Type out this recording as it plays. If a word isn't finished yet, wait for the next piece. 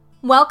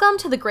Welcome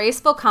to the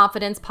Graceful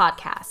Confidence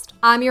Podcast.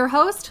 I'm your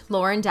host,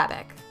 Lauren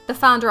Debick, the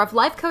founder of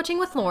Life Coaching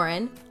with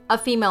Lauren, a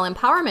female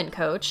empowerment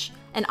coach,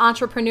 an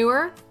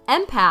entrepreneur,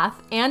 empath,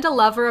 and a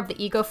lover of the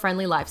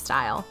eco-friendly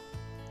lifestyle.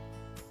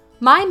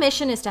 My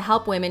mission is to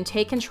help women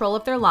take control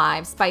of their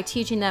lives by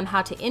teaching them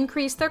how to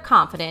increase their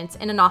confidence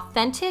in an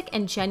authentic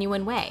and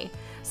genuine way,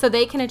 so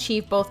they can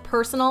achieve both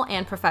personal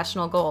and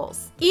professional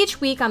goals.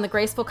 Each week on the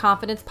Graceful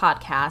Confidence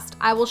Podcast,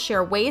 I will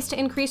share ways to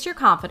increase your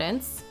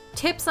confidence,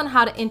 tips on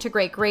how to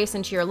integrate grace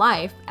into your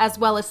life, as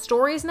well as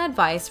stories and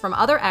advice from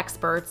other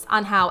experts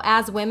on how,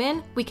 as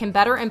women, we can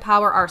better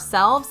empower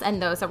ourselves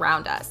and those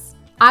around us.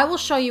 I will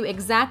show you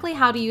exactly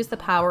how to use the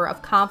power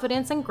of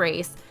confidence and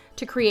grace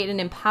to create an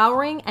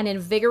empowering and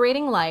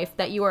invigorating life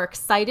that you are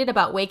excited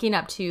about waking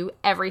up to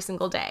every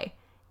single day.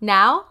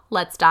 Now,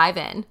 let's dive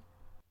in.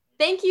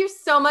 Thank you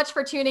so much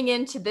for tuning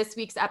in to this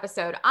week's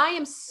episode. I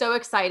am so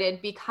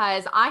excited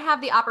because I have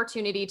the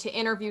opportunity to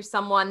interview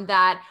someone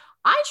that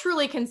I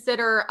truly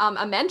consider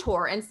a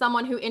mentor and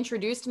someone who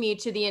introduced me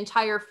to the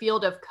entire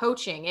field of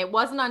coaching. It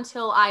wasn't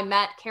until I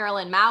met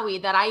Carolyn Maui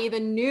that I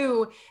even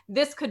knew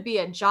this could be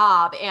a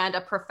job and a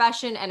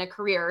profession and a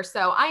career.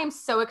 So I am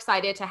so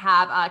excited to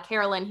have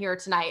Carolyn here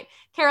tonight.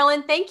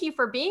 Carolyn, thank you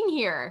for being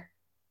here.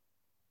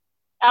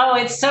 Oh,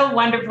 it's so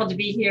wonderful to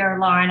be here,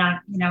 Lauren. I'm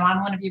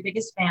one of your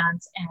biggest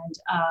fans,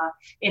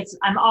 and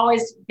I'm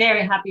always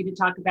very happy to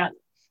talk about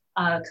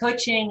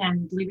coaching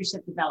and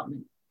leadership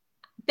development.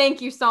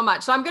 Thank you so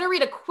much. So I'm going to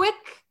read a quick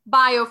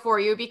bio for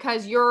you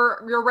because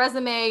your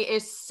resume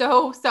is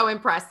so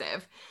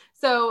impressive.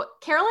 So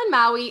Carolyn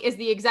Maui is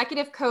the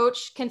executive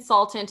coach,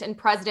 consultant, and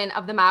president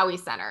of the Maui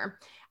Center.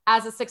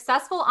 As a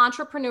successful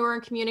entrepreneur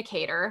and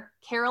communicator,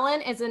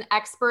 Carolyn is an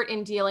expert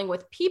in dealing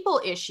with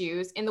people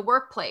issues in the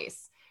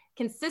workplace,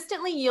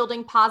 consistently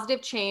yielding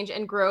positive change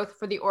and growth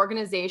for the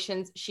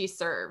organizations she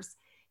serves.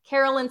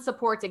 Carolyn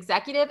supports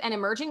executive and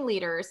emerging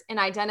leaders in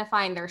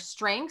identifying their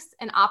strengths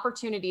and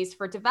opportunities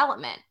for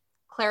development,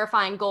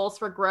 clarifying goals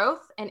for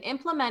growth, and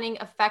implementing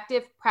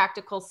effective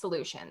practical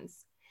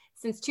solutions.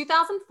 Since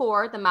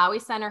 2004, the Maui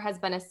Center has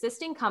been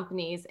assisting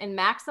companies in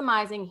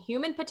maximizing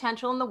human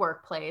potential in the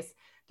workplace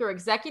through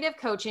executive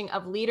coaching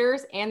of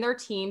leaders and their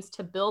teams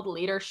to build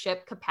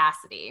leadership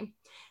capacity.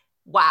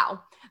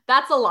 Wow,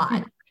 that's a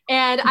lot.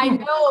 And I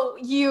know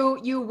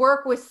you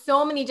work with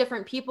so many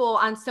different people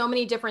on so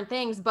many different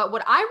things, but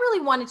what I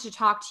really wanted to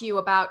talk to you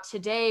about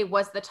today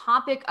was the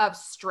topic of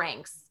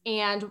strengths.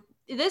 And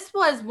this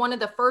was one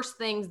of the first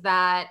things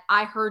that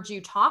I heard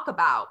you talk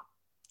about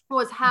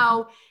was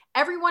how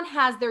everyone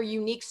has their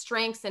unique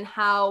strengths and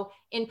how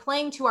in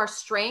playing to our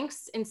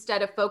strengths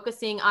instead of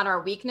focusing on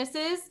our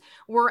weaknesses,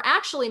 we're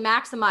actually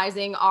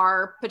maximizing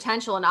our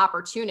potential and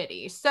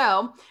opportunity.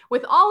 So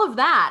with all of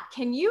that,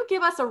 can you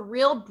give us a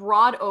real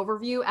broad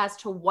overview as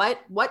to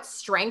what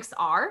strengths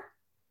are?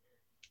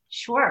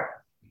 Sure.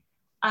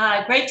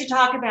 Great to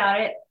talk about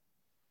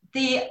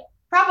it.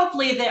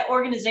 Probably the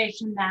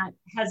organization that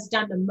has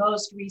done the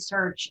most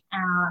research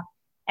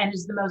and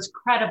is the most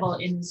credible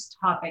in this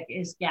topic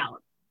is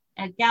Gallup.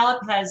 And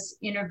Gallup has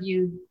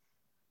interviewed,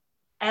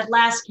 at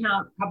last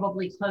count,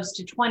 probably close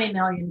to 20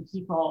 million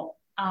people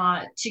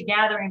to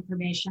gather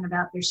information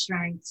about their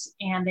strengths.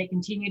 And they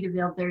continue to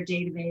build their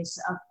database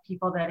of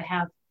people that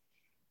have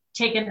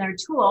taken their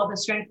tool, the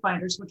Strength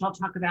Finders, which I'll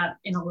talk about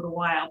in a little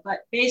while.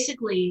 But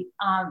basically,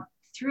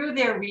 through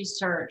their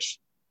research,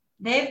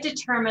 they've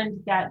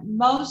determined that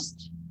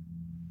most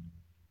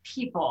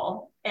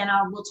people, and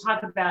we'll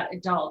talk about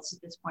adults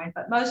at this point,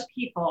 but most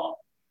people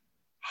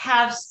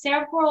have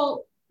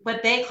several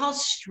what they call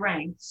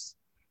strengths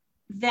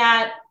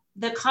that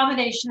the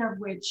combination of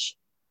which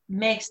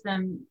makes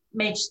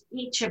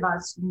each of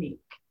us unique.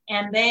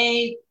 And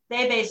they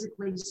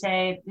basically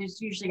say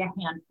there's usually a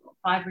handful,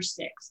 5 or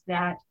 6,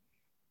 that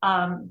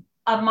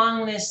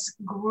among this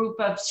group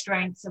of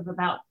strengths of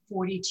about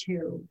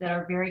 42 that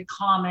are very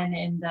common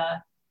in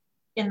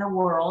the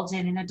world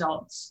and in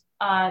adults,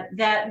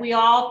 that we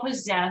all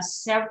possess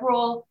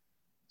several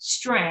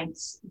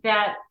strengths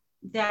that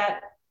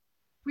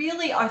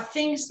really are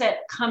things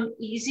that come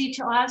easy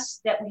to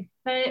us, that we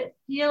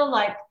feel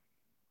like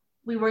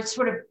we were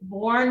sort of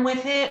born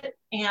with it,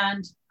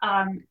 and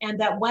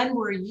that when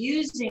we're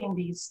using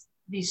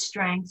these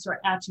strengths or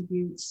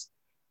attributes,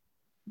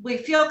 we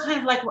feel kind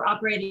of like we're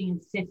operating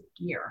in 5th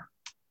gear.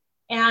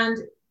 And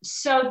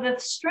so the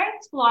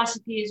strengths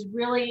philosophy is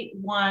really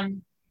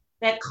one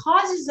that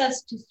causes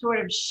us to sort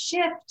of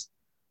shift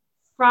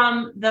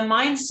from the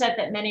mindset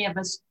that many of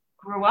us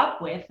grew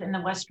up with in the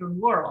Western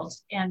world,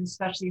 and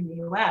especially in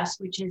the US,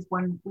 which is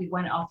when we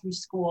went all through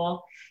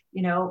school,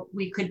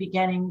 we could be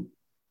getting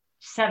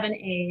 7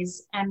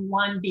 A's and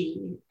 1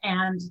 B,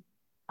 and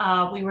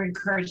we were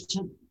encouraged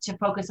to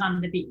focus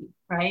on the B,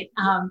 right?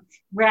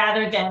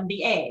 Rather than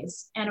the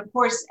A's. And of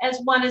course,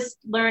 as one is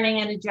learning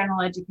in a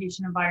general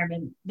education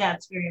environment,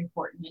 that's very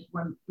important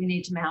when we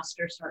need to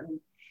master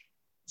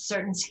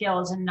certain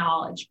skills and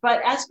knowledge.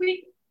 But as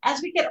we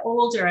get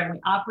older and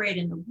we operate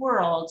in the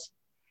world,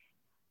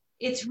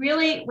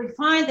 we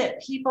find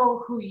that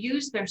people who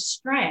use their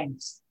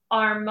strengths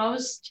are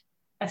most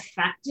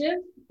effective,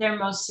 they're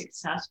most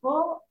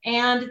successful,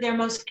 and they're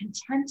most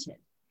contented.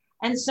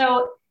 And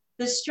so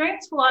the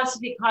strengths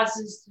philosophy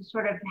causes to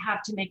sort of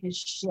have to make a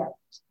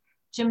shift,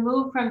 to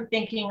move from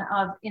thinking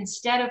of,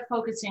 instead of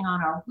focusing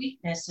on our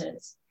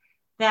weaknesses,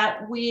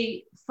 that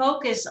we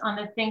focus on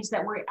the things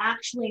that we're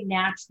actually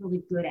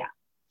naturally good at.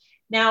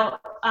 Now,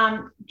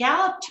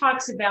 Gallup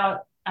talks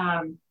about,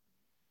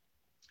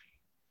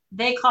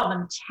 they call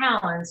them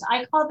talents.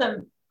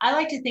 I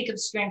like to think of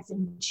strengths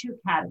in two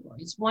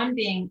categories, one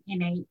being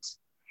innate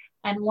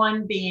and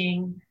one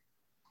being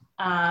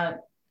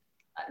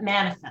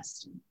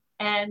manifesting.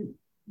 And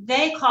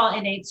they call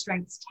innate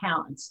strengths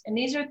talents. And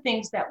these are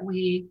things that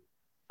we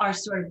are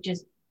sort of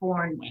just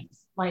born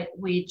with. Like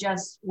we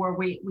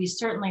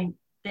certainly,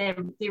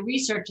 the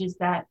research is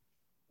that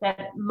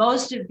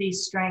most of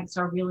these strengths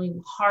are really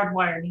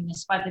hardwired in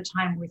us by the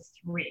time we're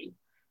 3,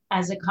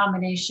 as a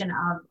combination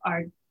of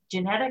our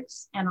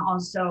genetics and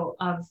also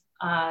of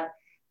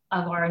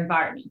our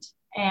environment.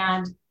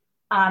 And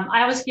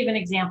I always give an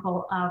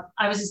example of,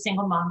 I was a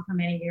single mom for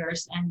many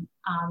years, and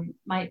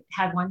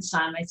had one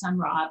son, my son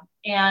Rob.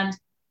 And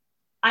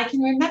I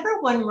can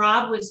remember when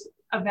Rob was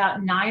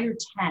about 9 or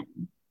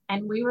 10,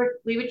 and we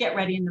would get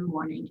ready in the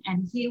morning,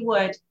 and he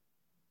would,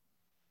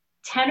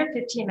 10 or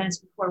 15 minutes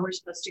before we're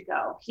supposed to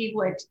go, he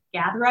would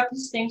gather up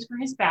his things for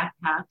his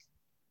backpack.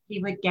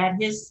 He would get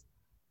his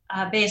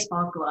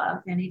baseball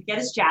glove, and he'd get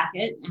his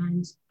jacket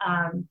and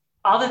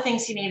all the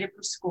things he needed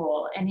for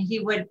school. And he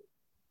would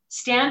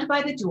stand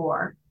by the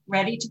door,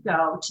 ready to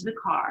go to the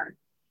car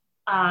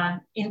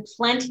in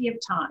plenty of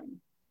time.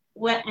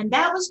 And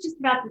that was just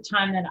about the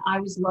time that I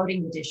was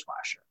loading the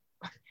dishwasher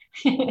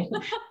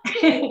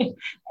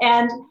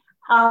and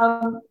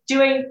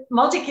doing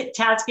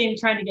multitasking,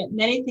 trying to get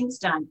many things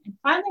done. And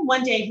finally,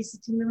 one day he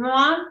said to me,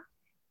 "Mom,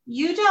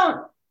 you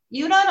don't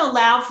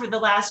allow for the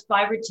last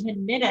 5 or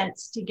 10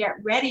 minutes to get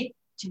ready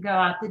to go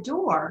out the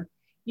door.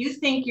 You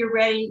think you're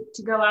ready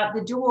to go out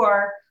the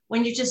door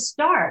when you just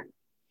start."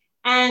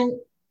 And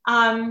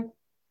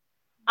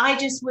I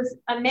just was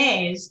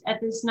amazed at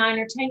this 9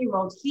 or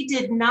 10-year-old. He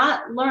did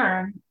not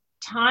learn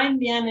time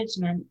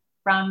management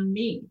from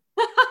me.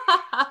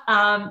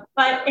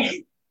 But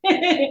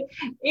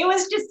it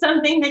was just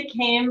something that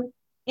came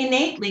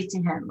innately to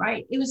him,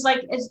 right? It was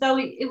like as though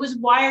it was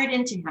wired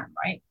into him,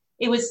 right?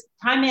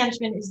 Time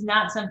management is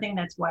not something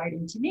that's wired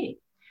into me.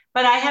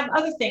 But I have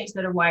other things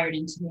that are wired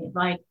into me,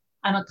 like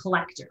I'm a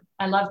collector.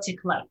 I love to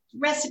collect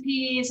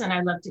recipes, and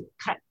I love to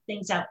cut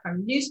things out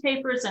from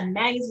newspapers and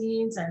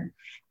magazines, and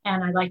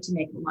I like to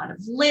make a lot of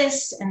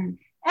lists. And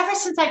ever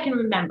since I can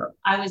remember,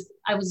 I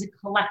was a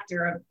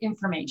collector of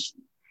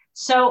information.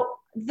 So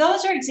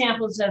those are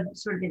examples of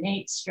sort of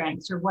innate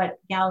strengths, or what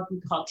Gallup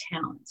would call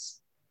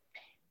talents.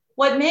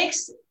 What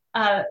makes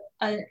an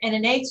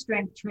innate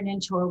strength turn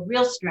into a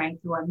real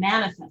strength or a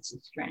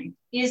manifested strength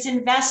is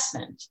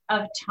investment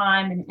of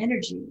time and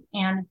energy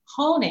and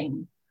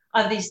honing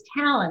of these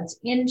talents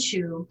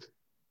into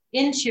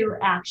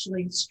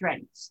actually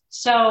strengths.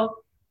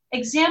 So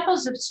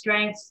examples of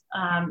strengths,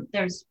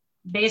 there's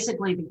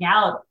basically the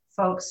Gallup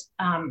folks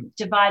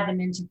divide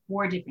them into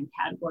 4 different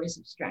categories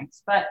of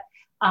strengths,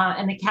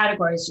 and the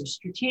categories are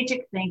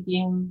strategic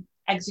thinking,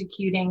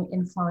 executing,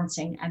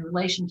 influencing, and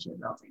relationship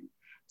building.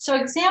 So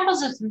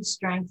examples of some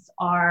strengths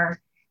are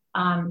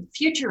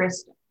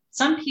futuristic.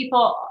 Some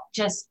people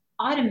just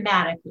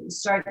automatically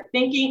start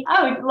thinking,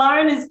 "Oh,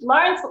 Lauren's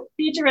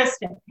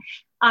futuristic."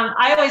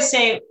 I always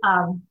say,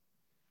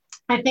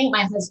 I think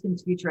my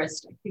husband's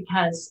futuristic,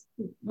 because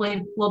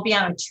we'll be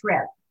on a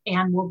trip,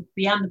 and we'll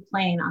be on the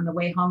plane on the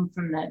way home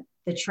from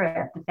the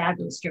trip, the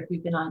fabulous trip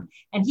we've been on,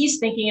 and he's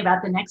thinking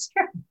about the next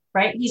trip,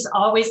 right? He's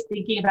always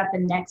thinking about the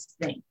next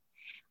thing.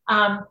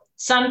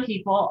 Some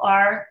people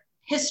are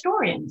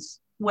historians,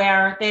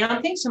 where they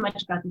don't think so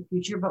much about the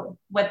future, but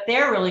what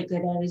they're really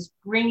good at is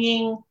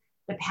bringing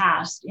the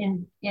past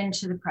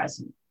into the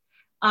present.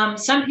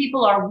 Some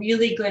people are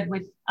really good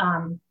with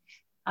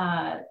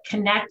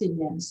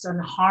connectedness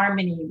and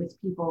harmony with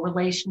people,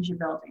 relationship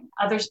building.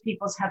 Others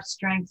people's have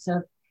strengths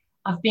of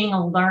being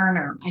a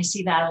learner. I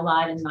see that a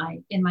lot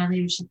in my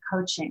leadership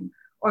coaching,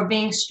 or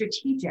being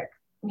strategic,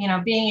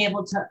 being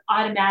able to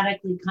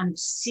automatically kind of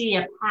see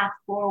a path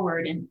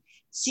forward and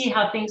see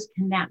how things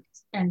connect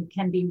and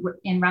can be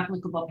in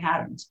replicable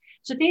patterns.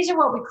 So these are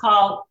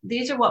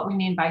what we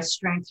mean by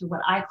strengths, or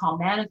what I call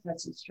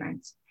manifested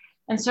strengths.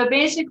 And so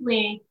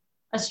basically,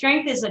 a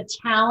strength is a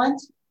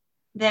talent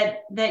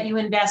that you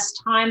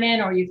invest time in,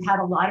 or you've had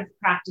a lot of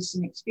practice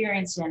and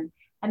experience in,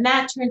 and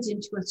that turns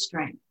into a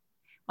strength.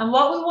 And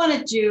what we want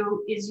to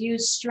do is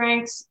use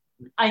strengths,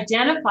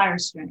 identify our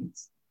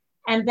strengths,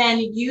 and then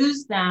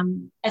use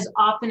them as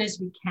often as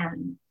we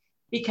can.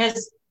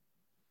 Because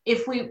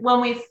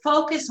when we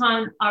focus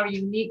on our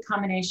unique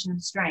combination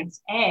of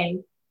strengths,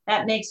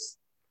 that makes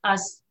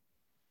us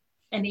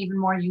an even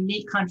more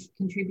unique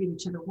contributor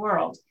to the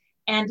world.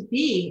 And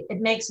B,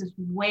 it makes us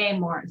way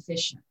more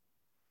efficient.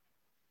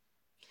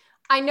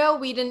 I know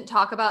we didn't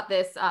talk about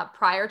this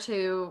prior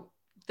to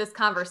this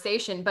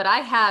conversation, but I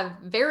have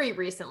very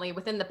recently,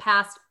 within the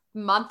past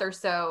month or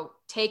so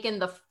taken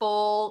the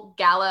full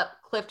Gallup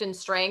Clifton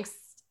Strengths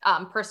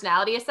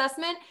personality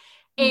assessment.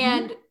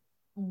 And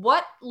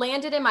what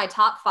landed in my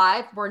top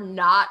 5 were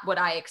not what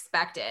I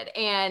expected.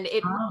 And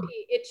it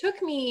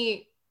took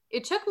me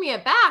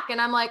aback, and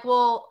I'm like,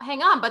 well,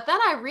 hang on. But then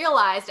I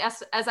realized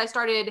as I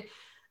started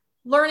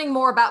learning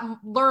more about,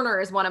 learner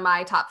is one of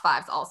my top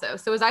 5s also.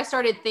 So as I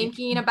started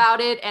thinking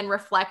about it and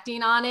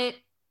reflecting on it,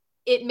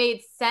 it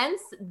made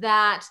sense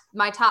that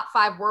my top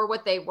 5 were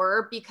what they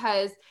were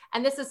because,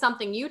 and this is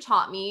something you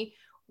taught me,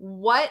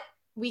 what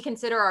we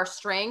consider our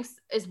strengths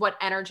is what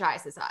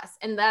energizes us.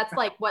 And that's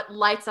like what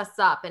lights us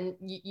up. And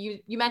you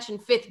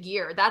mentioned 5th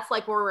gear. That's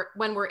like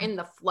when we're in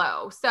the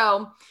flow.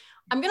 So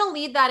I'm going to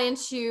lead that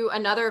into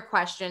another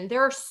question.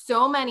 There are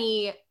so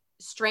many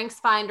strengths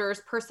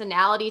finders,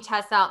 personality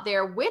tests out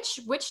there. Which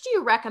do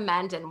you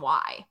recommend and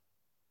why?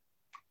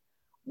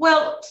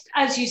 Well,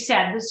 as you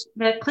said,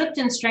 the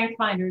Clifton Strength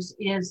Finders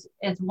is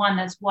one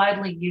that's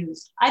widely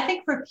used. I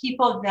think for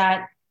people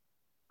that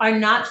are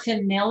not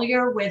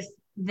familiar with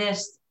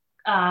this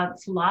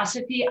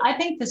philosophy, I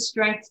think the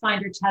Strength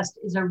Finder test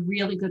is a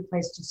really good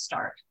place to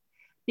start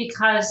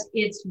because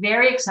it's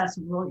very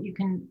accessible. You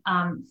can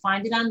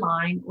find it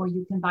online, or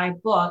you can buy a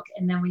book.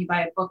 And then when you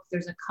buy a book,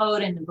 there's a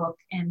code in the book,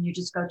 and you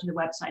just go to the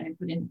website and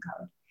put in the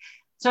code.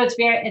 So I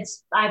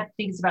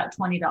think it's about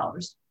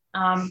 $20.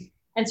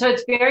 And so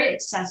it's very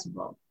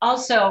accessible.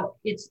 Also,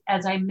 it's,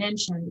 as I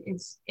mentioned,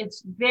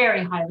 it's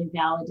very highly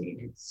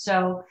validated.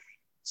 So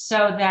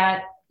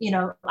that,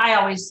 I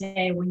always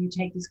say when you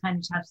take this kind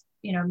of test,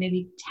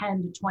 maybe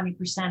 10 to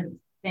 20% of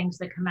things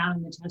that come out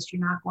in the test,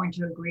 you're not going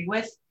to agree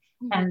with.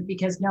 And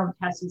because no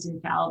test is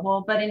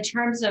infallible. But in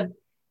terms of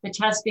the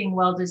test being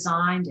well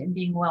designed and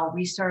being well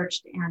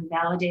researched and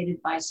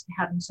validated by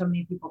having so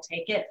many people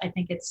take it, I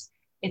think it's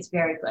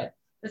very good.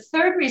 The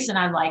third reason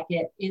I like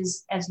it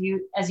is, as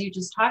you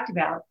just talked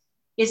about,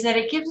 is that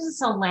it gives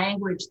us a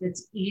language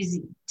that's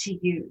easy to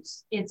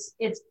use.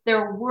 There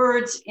are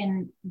words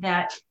in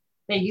that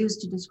they use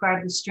to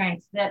describe the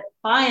strengths that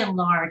by and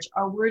large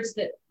are words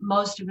that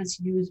most of us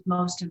use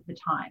most of the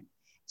time.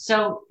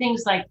 So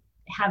things like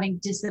having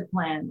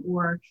discipline,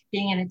 or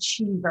being an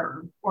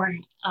achiever, or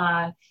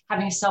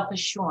having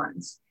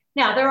self-assurance.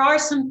 Now, there are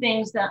some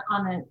things that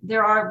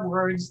there are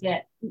words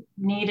that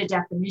need a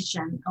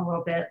definition a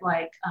little bit,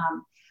 like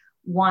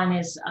one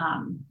is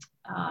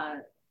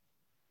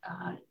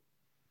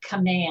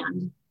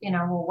command.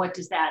 Well, what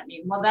does that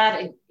mean? Well,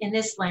 that in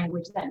this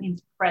language, that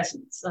means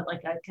presence, so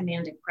like a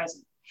commanding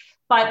presence.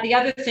 But the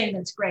other thing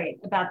that's great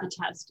about the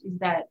test is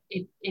that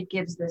it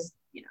gives this,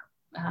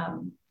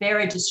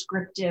 very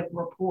descriptive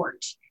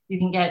report. You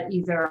can get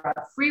either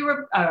a free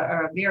or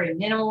a very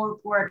minimal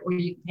report, or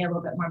you can pay a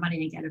little bit more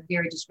money and get a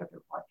very descriptive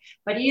report.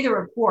 But either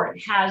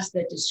report has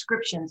the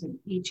descriptions of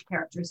each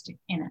characteristic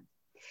in it.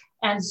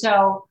 And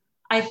so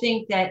I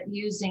think that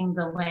using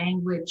the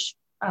language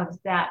of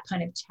that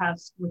kind of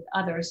test with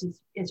others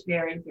is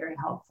very, very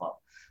helpful.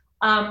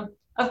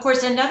 Of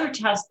course, another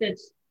test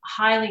that's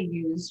highly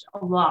used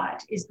a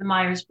lot is the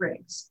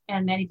Myers-Briggs,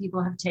 and many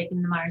people have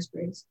taken the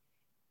Myers-Briggs.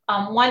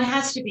 One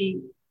has to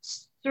be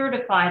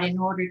certified in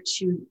order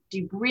to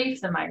debrief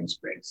the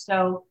Myers-Briggs.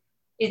 So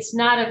it's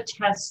not a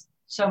test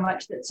so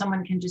much that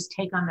someone can just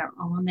take on their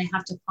own. They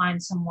have to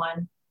find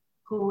someone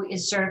who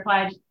is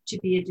certified to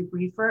be a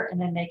debriefer,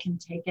 and then they can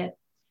take it.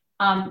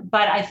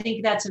 But I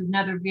think that's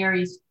another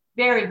very,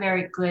 very,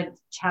 very good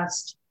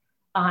test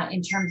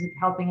in terms of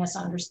helping us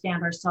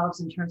understand ourselves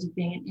in terms of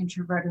being an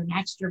introvert or an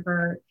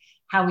extrovert,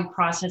 how we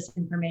process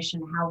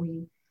information,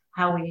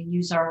 how we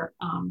use our,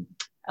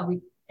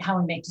 how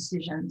we make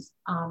decisions.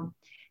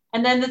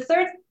 And then the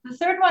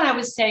third one I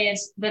would say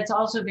is that's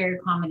also very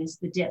common is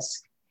the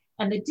DISC.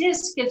 And the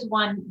DISC is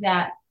one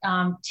that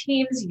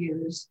teams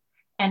use,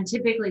 and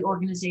typically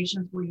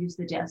organizations will use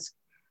the DISC.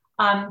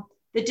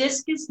 The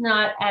DISC is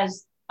not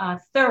as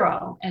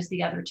thorough as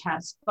the other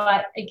tests,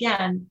 but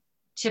again,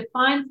 to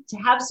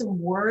have some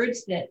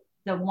words that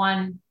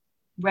one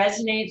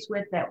resonates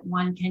with, that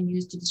one can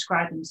use to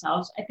describe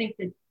themselves, I think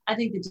the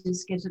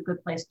DISC is a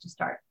good place to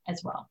start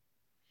as well.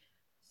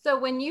 So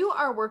when you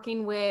are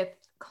working with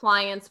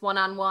clients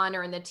one-on-one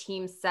or in the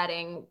team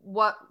setting,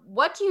 what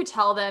do you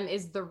tell them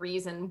is the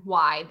reason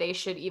why they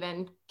should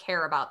even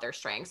care about their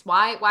strengths?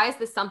 Why is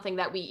this something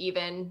that we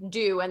even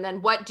do? And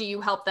then what do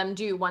you help them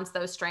do once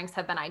those strengths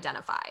have been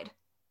identified?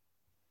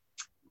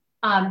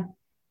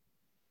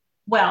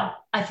 Well,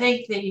 I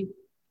think the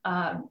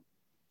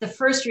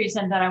first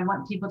reason that I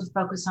want people to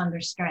focus on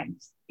their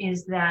strengths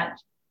is that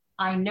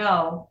I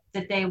know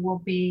that they will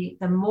be,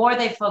 the more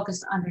they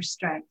focus on their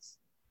strengths,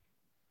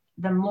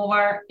 the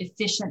more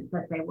efficient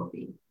that they will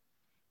be.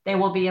 They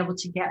will be able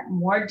to get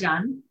more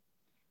done.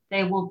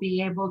 They will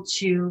be able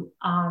to,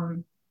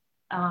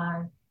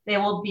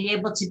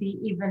 be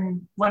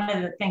even, one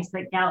of the things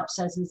that Gallup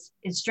says is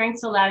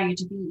strengths allow you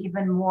to be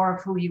even more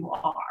of who you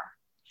are,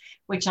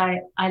 which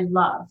I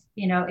love.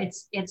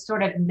 It's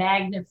sort of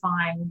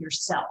magnifying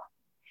yourself.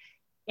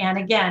 And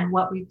again,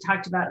 what we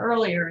talked about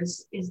earlier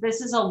is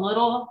this is a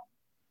little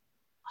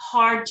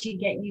hard to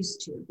get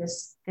used to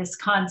this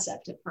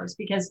concept at first,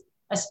 because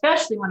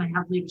especially when I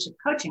have leadership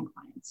coaching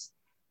clients,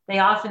 they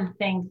often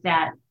think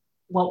that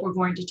what we're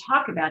going to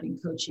talk about in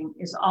coaching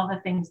is all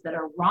the things that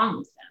are wrong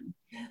with them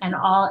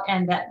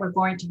and that we're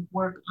going to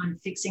work on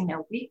fixing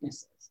their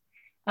weaknesses.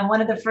 And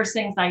one of the first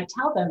things I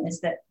tell them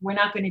is that we're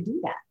not going to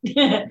do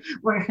that.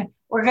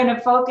 we're going to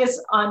focus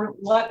on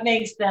what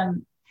makes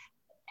them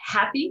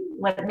happy,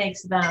 what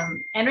makes them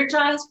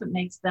energized, what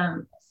makes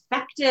them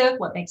effective,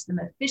 what makes them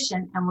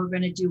efficient. And we're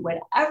going to do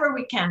whatever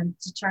we can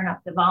to turn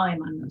up the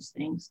volume on those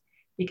things,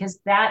 because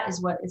that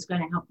is what is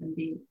going to help them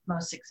be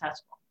most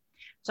successful.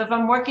 So if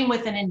I'm working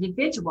with an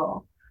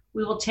individual,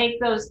 we will take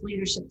those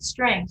leadership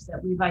strengths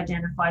that we've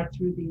identified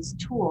through these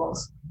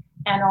tools.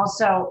 And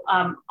also,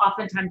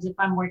 oftentimes, if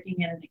I'm working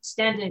in an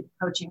extended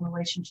coaching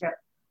relationship,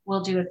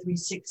 we'll do a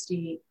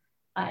 360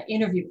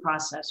 interview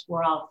process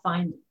where I'll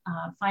find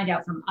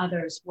out from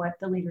others what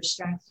the leader's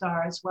strengths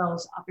are, as well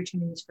as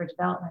opportunities for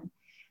development.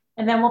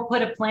 And then we'll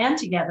put a plan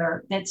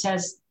together that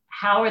says,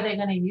 how are they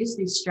going to use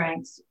these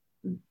strengths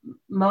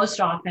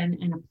most often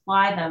and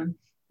apply them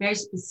very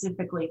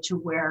specifically to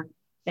where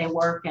they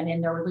work and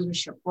in their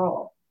leadership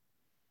role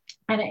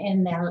and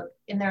in their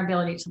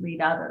ability to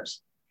lead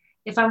others.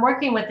 If I'm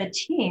working with a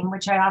team,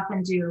 which I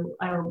often do,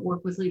 I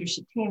work with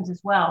leadership teams as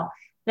well,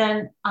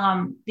 then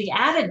the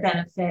added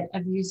benefit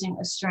of using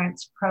a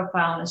strengths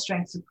profile and a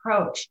strengths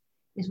approach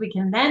is we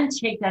can then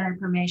take that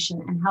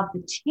information and help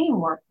the team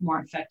work more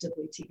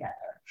effectively together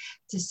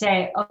to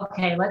say,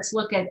 okay, let's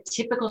look at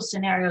typical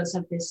scenarios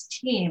of this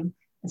team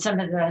and some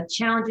of the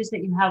challenges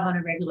that you have on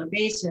a regular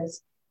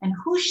basis, and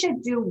who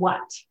should do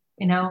what,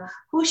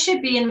 who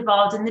should be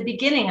involved in the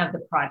beginning of the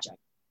project.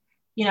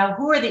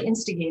 Who are the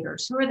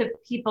instigators? Who are the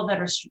people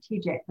that are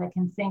strategic, that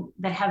can think,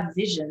 that have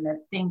vision,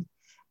 that think,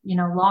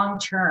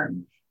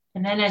 long-term?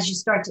 And then as you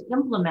start to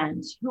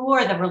implement, who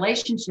are the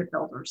relationship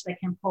builders that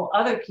can pull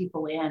other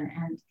people in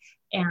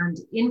and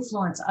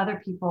influence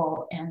other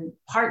people and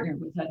partner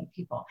with other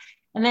people?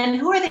 And then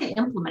who are the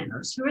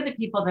implementers? Who are the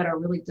people that are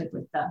really good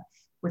with the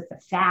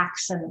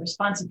facts and the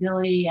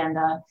responsibility and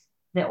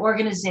the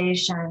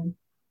organization?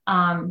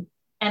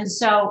 And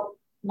so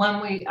when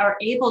we are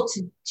able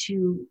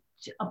to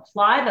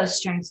apply those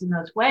strengths in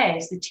those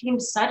ways, the team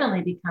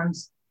suddenly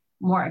becomes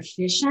more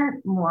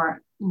efficient,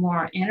 more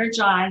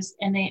energized,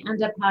 and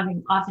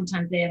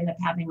oftentimes they end up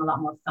having a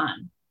lot more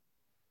fun.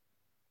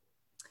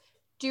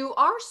 Do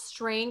our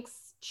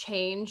strengths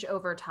change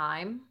over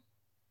time?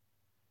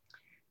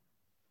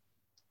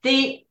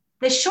 The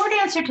short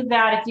answer to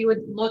that, if you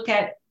would look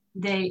at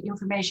the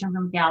information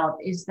from Gallup,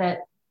 is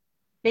that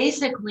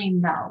basically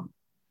no.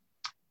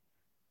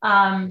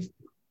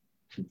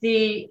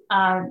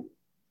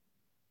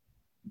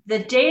 The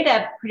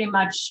data pretty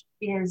much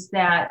is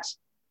that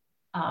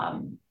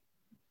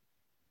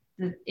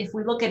if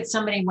we look at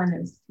somebody when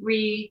they're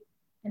 3,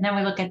 and then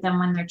we look at them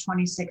when they're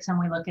 26, and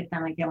we look at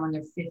them again when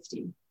they're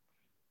 50,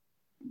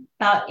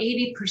 about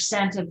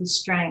 80% of the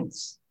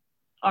strengths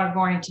are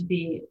going to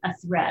be a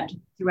thread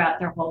throughout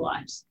their whole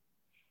lives.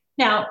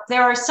 Now,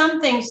 there are some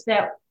strengths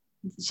that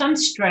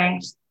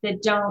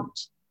don't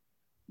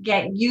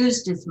get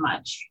used as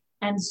much.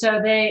 And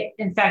so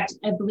in fact,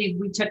 I believe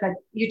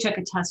you took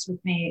a test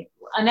with me,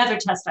 another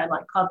test I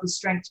like called the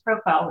Strengths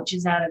Profile, which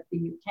is out of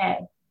the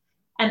UK.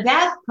 And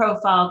that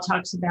profile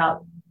talks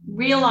about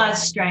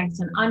realized strengths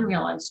and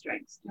unrealized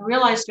strengths. And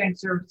realized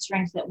strengths are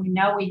strengths that we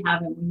know we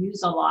have and we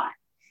use a lot.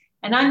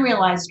 And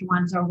unrealized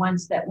ones are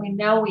ones that we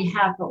know we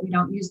have, but we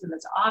don't use them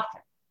as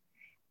often.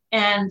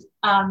 And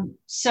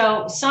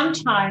so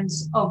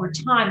sometimes over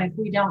time, if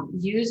we don't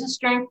use a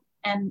strength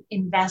and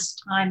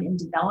invest time in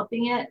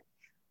developing it,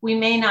 we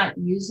may not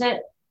use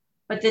it,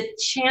 but the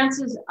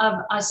chances of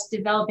us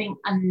developing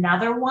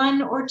another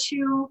one or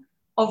two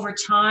over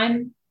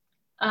time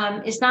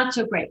is not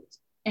so great.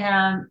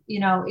 And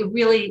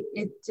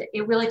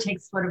it really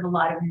takes sort of a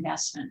lot of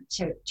investment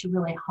to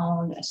really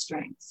hone a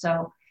strength.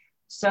 So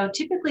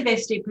typically they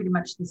stay pretty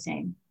much the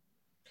same.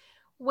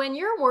 When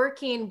you're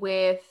working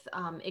with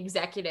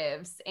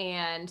executives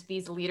and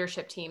these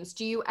leadership teams,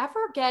 do you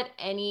ever get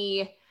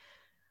any,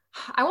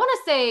 I want to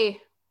say,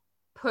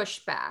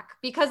 pushback?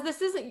 Because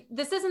this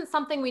isn't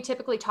something we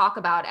typically talk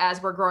about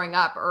as we're growing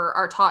up or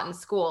are taught in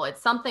school.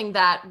 It's something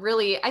that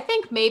really, I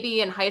think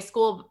maybe in high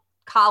school,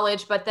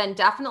 college, but then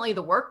definitely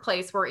the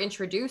workplace, we're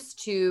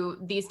introduced to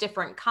these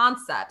different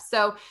concepts.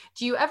 So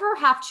do you ever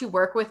have to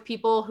work with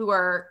people who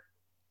are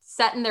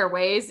set in their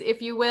ways,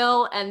 if you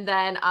will, and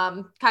then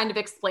kind of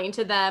explain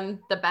to them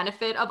the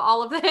benefit of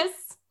all of this?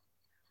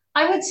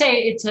 I would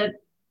say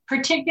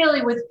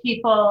particularly with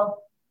people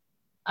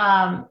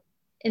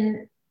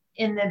in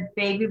the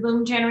baby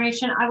boom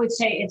generation, I would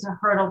say it's a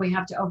hurdle we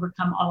have to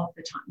overcome all of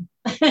the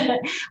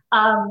time.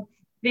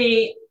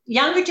 The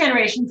younger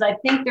generations, I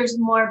think there's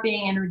more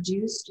being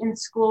introduced in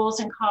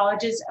schools and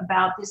colleges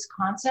about this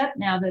concept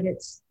now that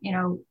it's,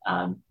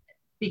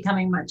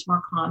 becoming much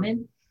more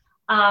common.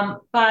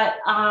 But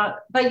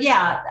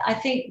yeah, I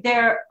think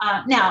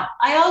now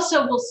I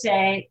also will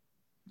say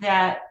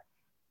that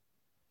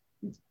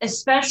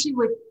especially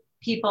with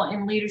people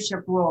in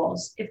leadership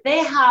roles, if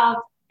they have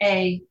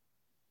a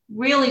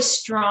really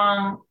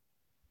strong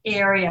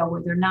area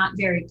where they're not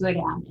very good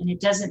at and it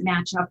doesn't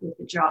match up with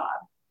the job,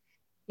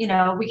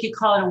 we could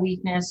call it a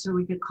weakness, or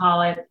we could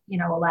call it,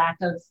 a lack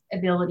of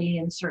ability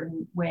in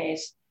certain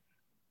ways.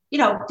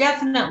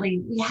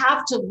 Definitely we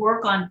have to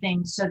work on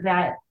things so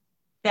that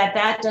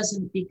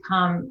doesn't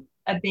become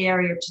a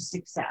barrier to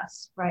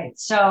success, right?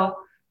 So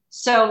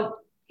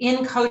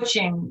in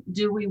coaching,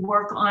 do we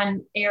work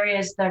on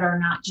areas that are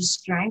not just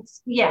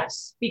strengths?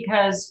 Yes,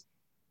 because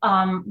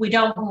we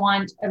don't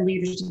want a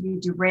leader to be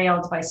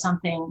derailed by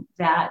something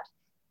that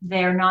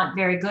they're not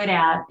very good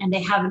at and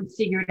they haven't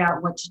figured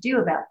out what to do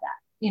about that.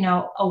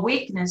 A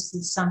weakness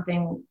is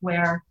something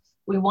where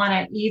we want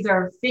to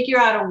either figure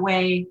out a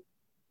way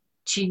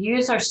to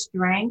use our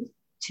strength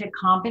to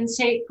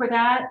compensate for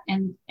that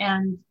and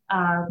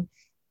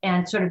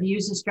sort of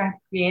use the strength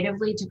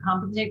creatively to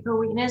compensate for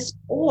weakness,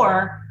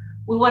 or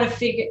we want to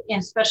figure,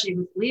 and especially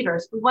with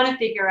leaders, we want to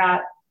figure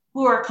out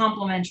who are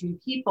complementary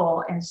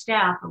people and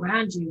staff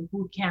around you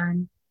who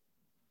can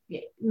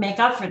make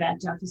up for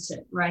that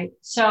deficit, right?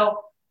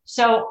 So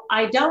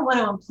I don't want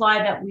to imply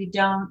that we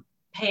don't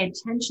pay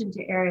attention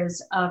to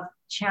areas of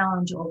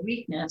challenge or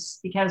weakness,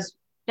 because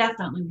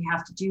definitely we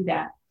have to do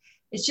that.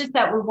 It's just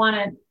that we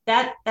want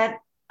to,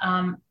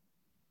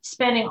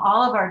 spending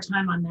all of our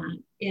time on that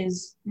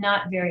is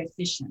not very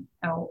efficient,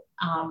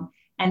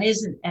 and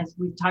isn't, as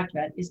we've talked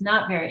about, is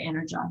not very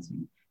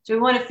energizing. So we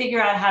want to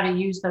figure out how to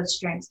use those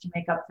strengths to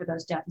make up for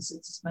those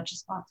deficits as much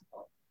as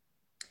possible.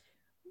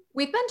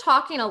 We've been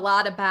talking a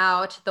lot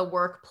about the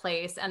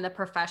workplace and the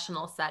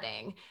professional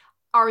setting.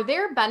 Are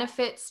there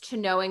benefits to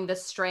knowing the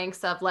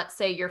strengths of, let's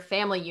say, your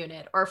family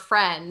unit or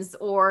friends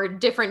or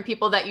different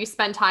people that you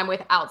spend time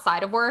with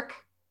outside of work?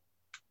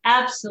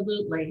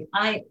 Absolutely.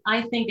 I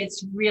think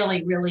it's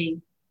really,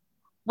 really,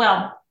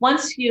 well,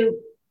 once you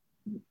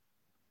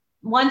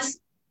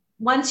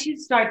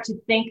start to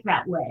think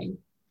that way,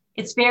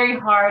 it's very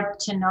hard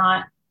to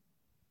not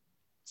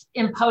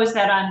impose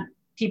that on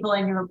people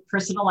in your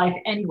personal life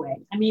anyway.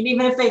 I mean,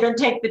 even if they don't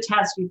take the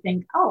test, you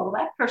think, oh, well,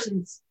 that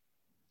person's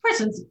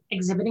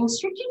exhibiting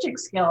strategic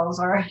skills,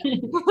 or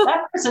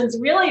that person's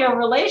really a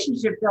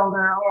relationship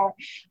builder, or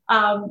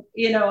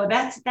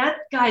that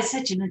guy's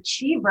such an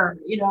achiever,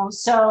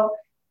 so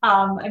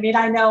I mean,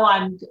 I know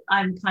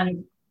I'm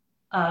kind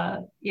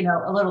of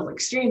a little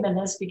extreme in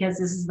this because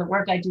this is the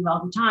work I do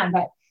all the time,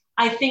 but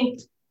I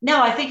think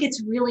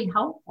it's really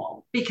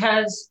helpful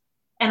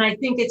and I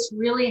think it's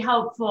really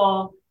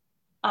helpful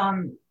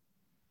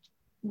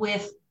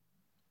with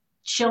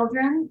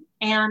children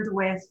and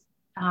with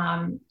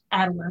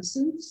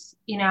adolescents,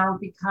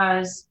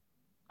 because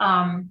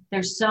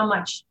there's so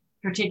much,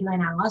 particularly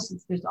in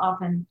adolescents, there's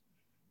often,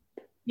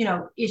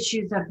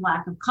 issues of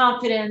lack of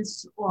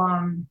confidence,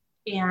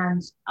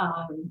 and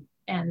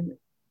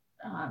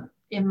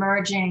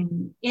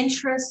emerging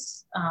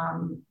interests,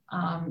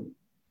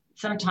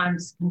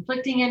 sometimes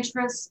conflicting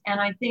interests. And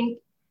I think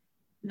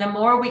the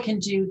more we can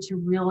do to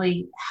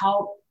really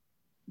help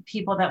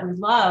people that we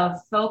love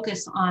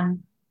focus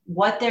on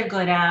what they're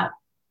good at,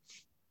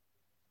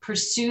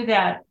 pursue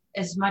that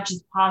as much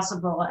as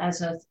possible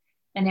as an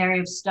area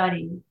of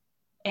study,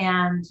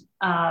 and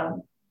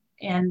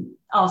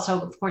also,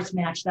 of course,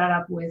 match that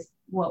up with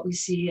what we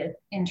see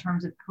in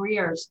terms of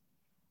careers.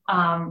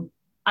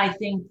 I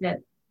think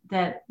that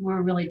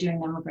we're really doing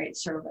them a great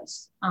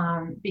service,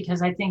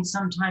 because I think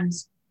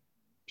sometimes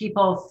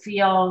people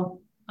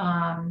feel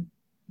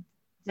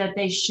that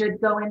they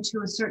should go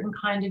into a certain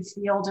kind of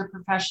field or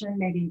profession,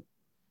 maybe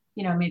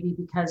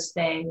because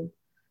they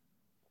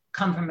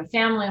come from a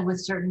family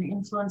with certain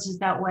influences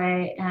that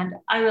way. And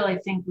I really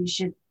think we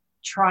should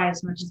try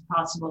as much as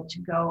possible to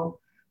go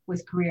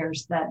with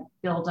careers that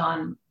build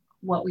on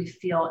what we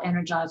feel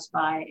energized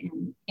by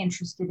and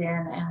interested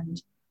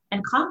in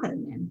and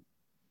confident in.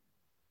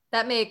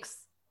 That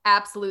makes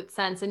absolute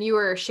sense. And you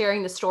were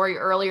sharing the story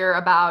earlier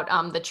about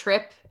the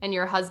trip and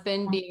your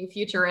husband being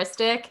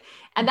futuristic,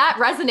 and that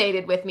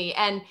resonated with me.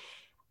 And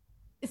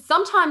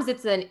sometimes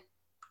it's a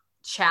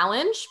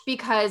challenge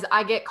because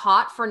I get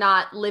caught for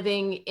not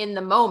living in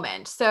the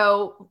moment.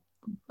 So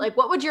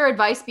what would your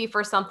advice be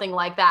for something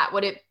like that?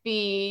 Would it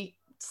be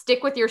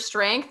stick with your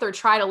strength or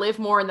try to live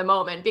more in the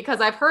moment?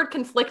 Because I've heard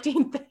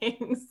conflicting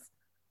things.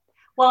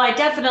 Well, I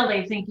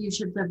definitely think you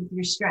should live with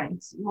your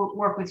strengths,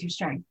 work with your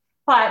strength.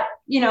 But,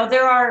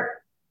 there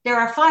are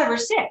 5 or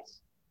 6.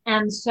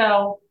 And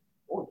so,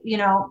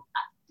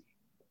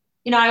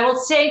 I will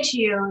say to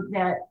you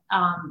that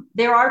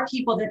there are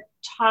people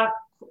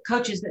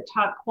coaches that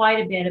talk quite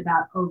a bit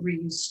about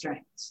overused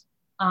strengths,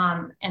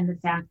 and the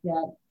fact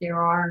that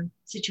there are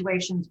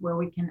situations where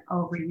we can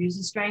overuse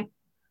a strength.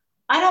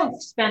 I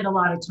don't spend a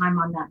lot of time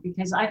on that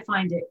because I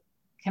find it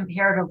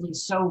comparatively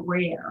so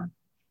rare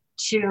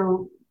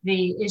to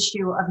the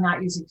issue of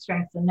not using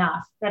strength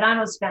enough that I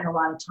don't spend a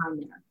lot of time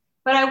there.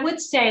 But I would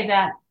say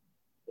that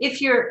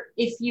if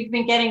you've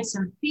been getting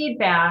some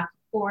feedback,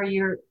 or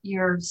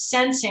you're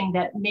sensing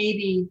that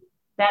maybe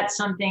that's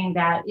something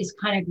that is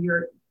kind of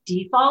your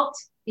default,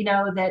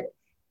 that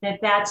that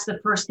that's the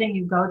first thing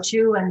you go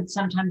to, and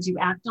sometimes you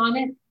act on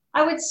it.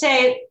 I would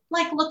say,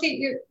 like,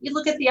 you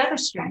look at the other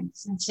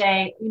strengths and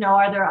say,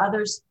 are there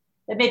others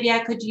that maybe I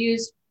could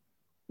use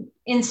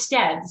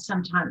instead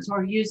sometimes,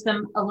 or use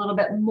them a little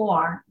bit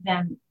more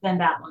than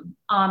that one.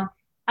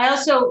 I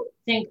also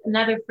think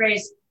another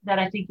phrase that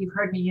I think you've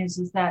heard me use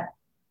is that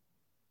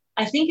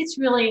I think it's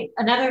really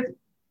another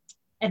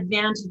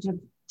advantage of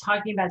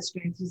talking about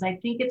strengths is I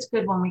think it's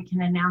good when we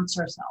can announce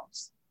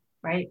ourselves,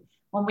 right?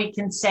 When we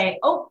can say,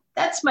 oh,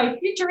 that's my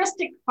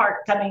futuristic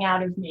part coming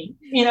out of me,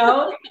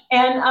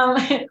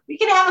 and we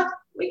can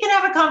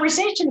have a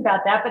conversation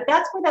about that, but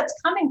that's where that's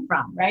coming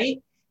from, right?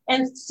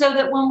 And so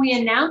that when we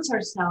announce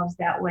ourselves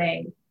that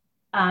way,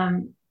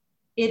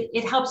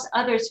 it helps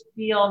others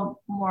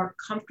feel more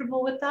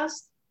comfortable with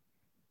us.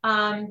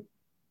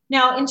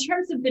 Now, in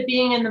terms of the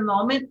being in the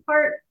moment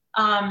part,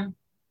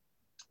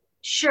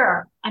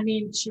 sure. I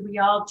mean, should we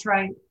all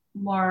try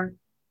more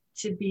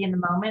to be in the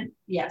moment?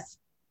 Yes,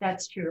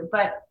 that's true.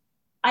 But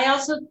I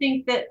also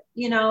think that,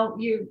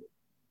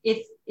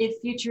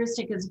 if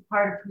futuristic is a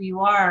part of who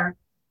you are,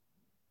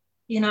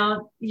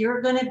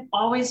 you're going to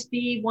always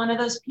be one of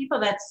those people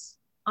that's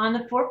on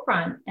the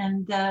forefront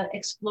and the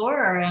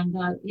explorer and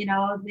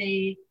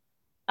the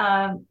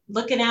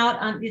looking out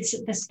on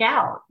the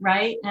scout,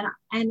 right?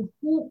 And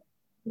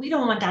we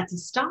don't want that to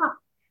stop.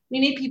 We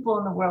need people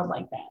in the world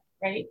like that,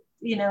 right?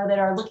 That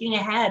are looking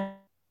ahead.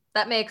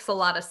 That makes a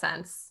lot of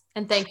sense.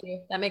 And thank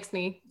you. That makes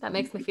me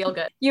feel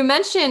good. You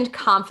mentioned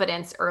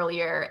confidence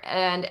earlier,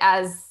 and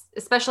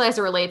especially as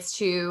it relates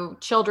to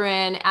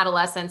children,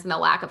 adolescents, and the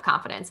lack of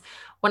confidence.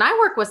 When I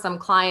work with some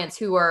clients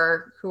who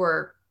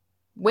are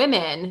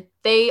women,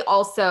 they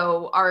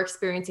also are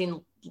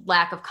experiencing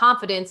lack of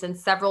confidence in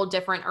several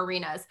different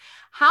arenas.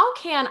 How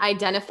can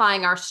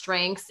identifying our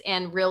strengths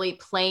and really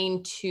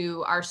playing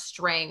to our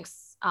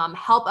strengths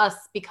help us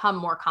become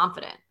more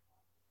confident?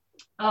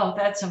 Oh,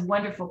 that's a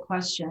wonderful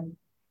question.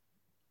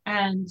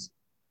 And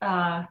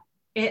I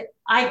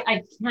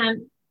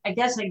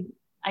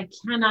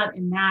cannot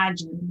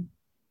imagine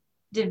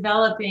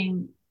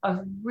developing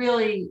a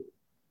really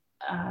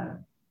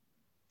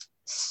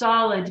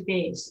solid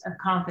base of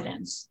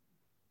confidence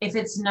if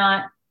it's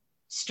not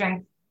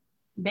strength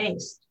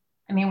based.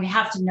 I mean, we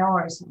have to know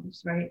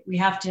ourselves, right? We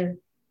have to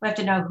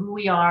know who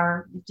we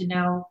are. We have to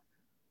know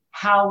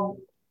how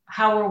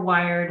we're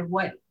wired,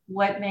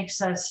 what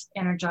makes us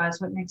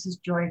energized, what makes us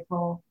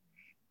joyful,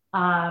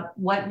 how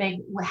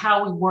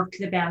we work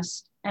the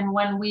best. And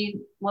when we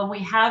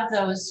have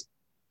those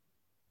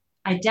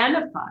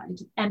identified,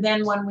 and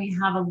then when we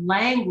have a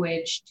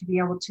language to be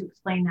able to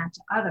explain that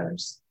to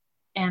others,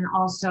 and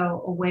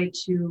also a way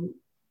to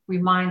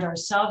remind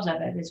ourselves of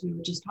it, as we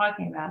were just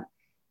talking about,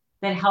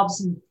 that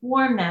helps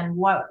inform then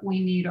what we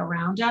need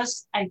around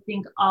us. I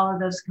think all of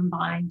those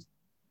combined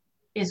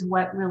is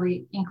what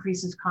really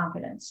increases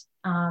confidence.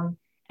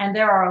 And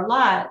there are a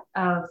lot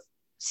of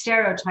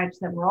stereotypes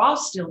that we're all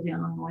still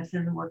dealing with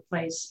in the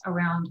workplace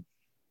around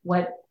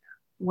what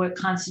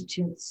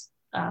constitutes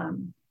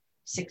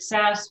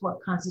success,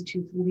 what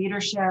constitutes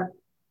leadership.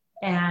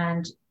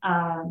 And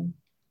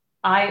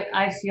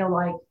I feel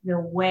like the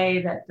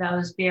way that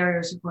those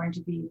barriers are going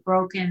to be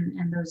broken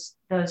and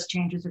those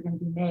changes are going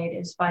to be made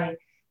is by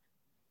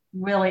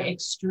really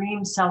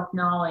extreme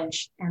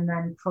self-knowledge and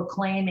then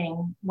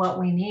proclaiming what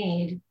we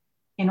need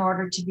in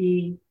order to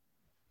be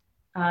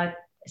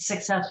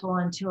successful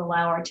and to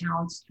allow our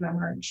talents to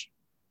emerge.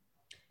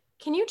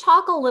 Can you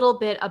talk a little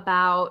bit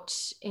about,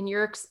 in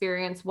your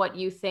experience, what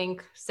you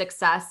think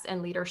success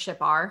and leadership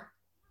are?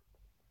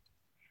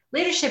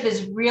 Leadership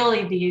is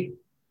really the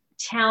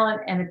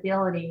talent and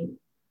ability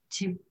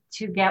to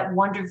get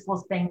wonderful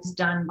things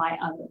done by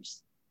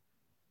others.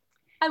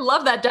 I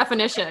love that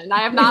definition.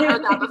 I have not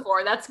heard that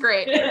before. That's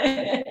great.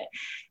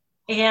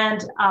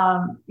 And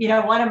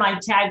one of my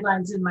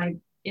taglines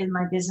in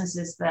my business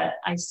is that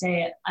I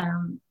say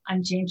I'm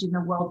changing the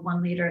world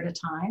one leader at a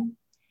time,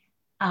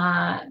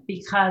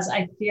 because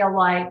I feel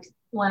like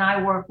when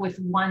I work with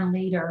one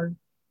leader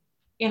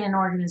in an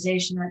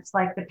organization, it's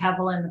like the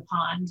pebble in the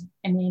pond.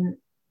 I mean,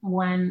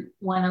 when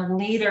a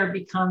leader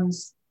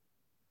becomes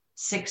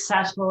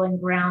successful and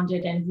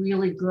grounded and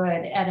really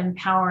good at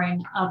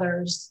empowering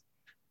others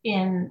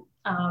in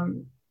a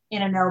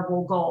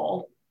noble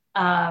goal,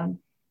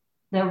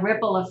 the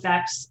ripple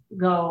effects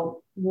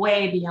go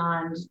way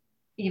beyond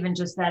even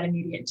just that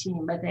immediate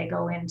team, but they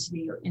go into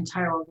the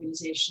entire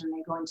organization,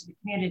 they go into the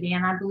community,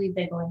 and I believe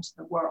they go into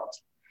the world.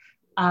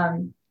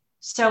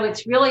 So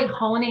it's really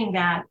honing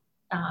that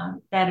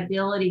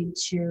ability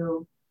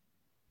to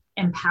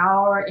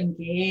empower,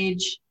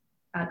 engage,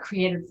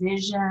 create a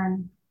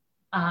vision,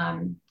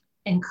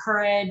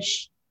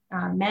 encourage,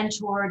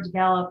 mentor,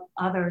 develop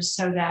others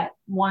so that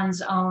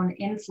one's own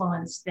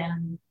influence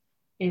then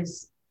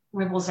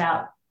ripples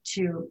out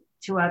to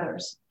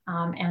others,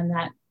 and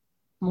that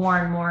more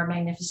and more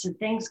magnificent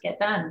things get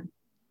done.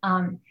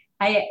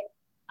 I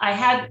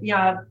had,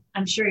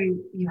 I'm sure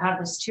you have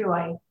this too.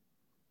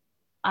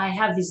 I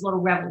have these little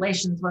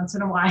revelations once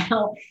in a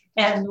while.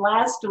 And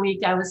last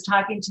week I was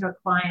talking to a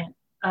client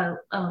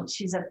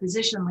she's a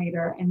physician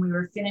leader, and we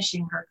were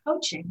finishing her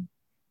coaching.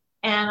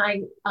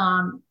 And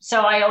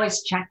so I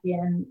always check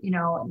in,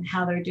 and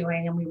how they're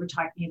doing. And we were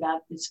talking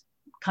about this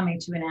coming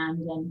to an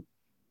end.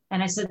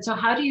 And I said, so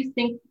how do you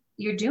think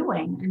you're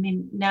doing? I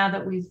mean, now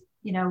that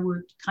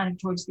we're kind of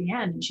towards the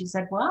end. And she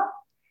said, well,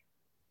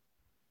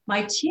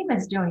 my team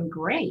is doing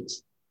great.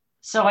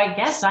 So I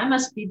guess I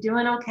must be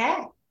doing okay.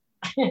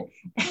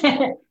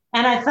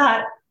 And I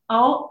thought,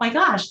 oh my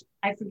gosh,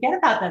 I forget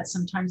about that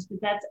sometimes,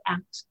 but that's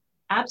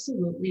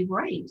absolutely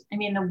right. I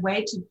mean, the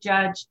way to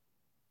judge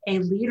a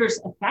leader's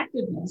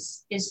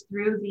effectiveness is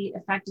through the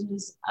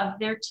effectiveness of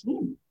their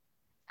team.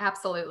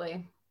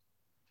 Absolutely.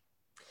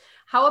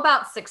 How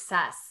about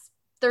success?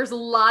 There's a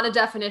lot of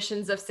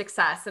definitions of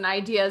success and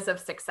ideas of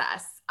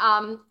success.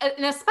 And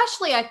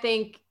especially, I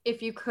think,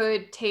 if you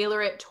could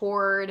tailor it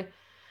toward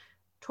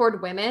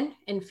women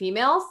and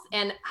females,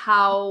 and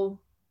how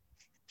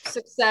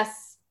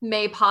success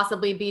may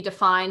possibly be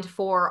defined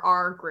for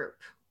our group.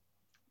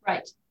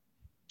 Right.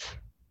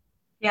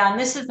 Yeah, and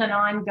this is an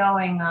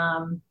ongoing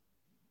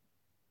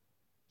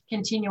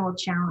continual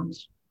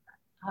challenge.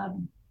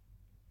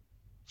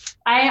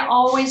 I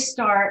always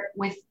start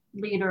with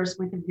leaders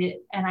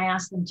and I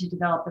ask them to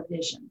develop a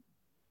vision.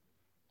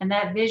 And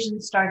that vision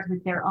starts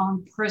with their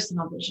own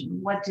personal vision.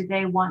 What do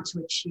they want to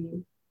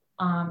achieve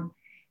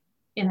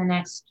in the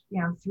next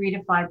 3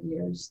 to 5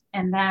 years?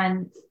 And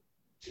then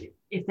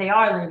if they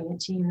are leading a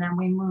team, then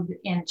we move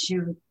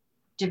into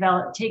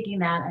taking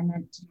that and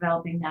then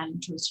developing that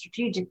into a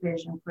strategic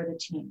vision for the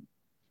team.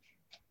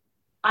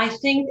 I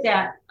think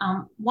that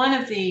one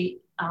of the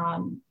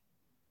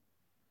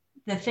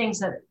things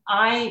that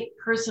I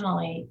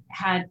personally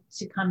had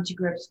to come to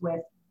grips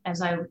with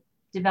as I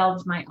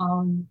developed my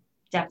own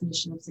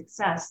definition of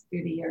success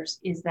through the years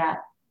is that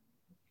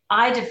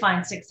I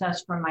define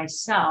success for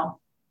myself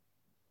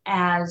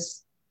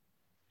as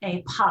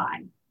a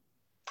pie.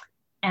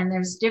 And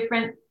there's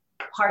different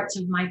parts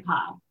of my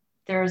pie.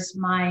 There's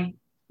my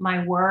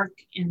work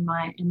and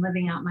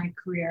living out my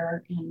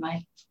career and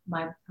my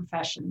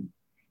profession.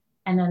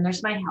 And then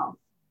there's my health.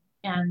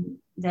 And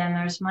then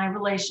there's my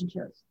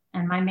relationships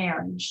and my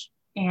marriage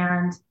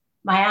and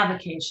my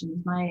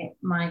avocations,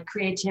 my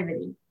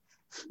creativity,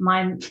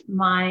 my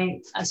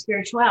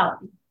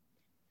spirituality.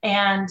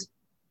 And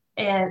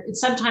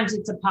sometimes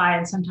it's a pie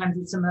and sometimes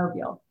it's a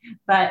mobile.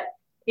 But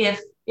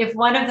if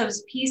one of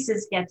those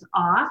pieces gets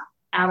out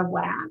of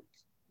whack,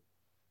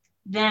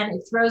 then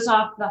it throws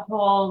off the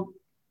whole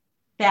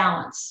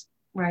balance,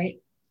 right?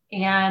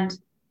 And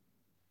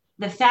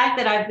the fact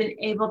that I've been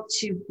able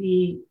to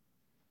be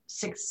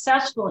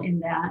successful in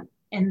that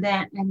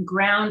and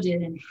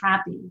grounded and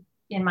happy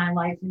in my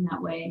life in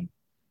that way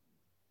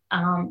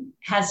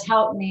has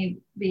helped me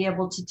be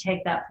able to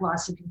take that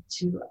philosophy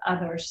to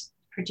others,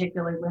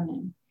 particularly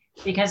women,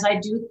 because I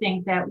do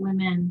think that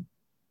women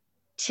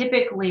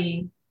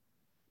typically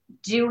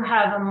do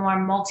have a more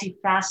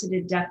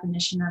multifaceted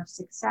definition of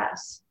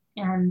success,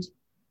 and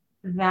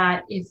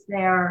that if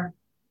they're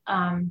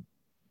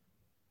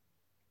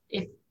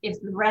if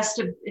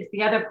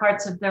the other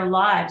parts of their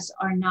lives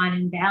are not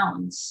in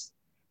balance,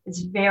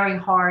 it's very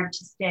hard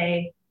to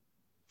stay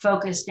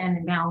focused and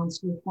in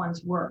balance with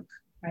one's work,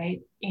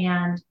 right?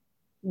 And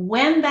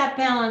when that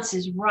balance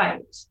is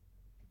right,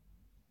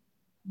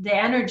 the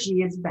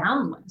energy is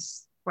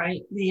boundless,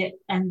 right?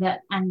 And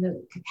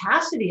the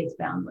capacity is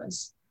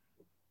boundless.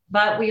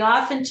 But we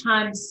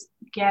oftentimes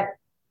get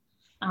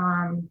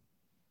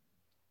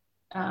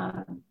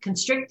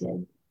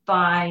constricted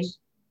by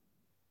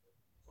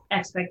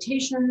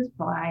expectations,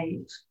 by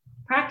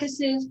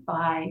practices,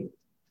 by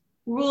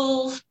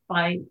rules,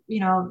 by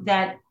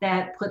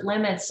that put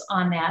limits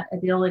on that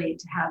ability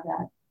to have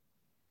that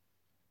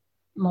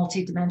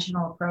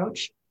multidimensional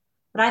approach.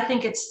 But I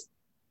think it's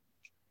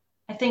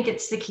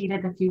the key to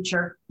the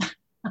future.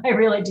 I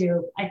really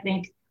do. I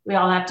think we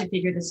all have to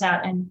figure this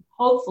out, and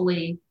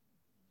hopefully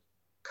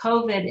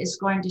COVID is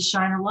going to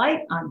shine a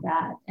light on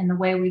that and the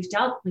way we've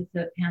dealt with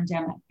the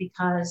pandemic,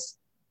 because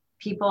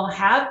people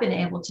have been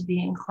able to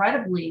be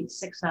incredibly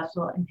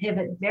successful and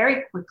pivot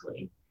very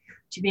quickly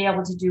to be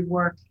able to do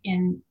work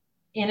in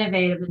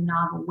innovative and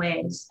novel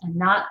ways, and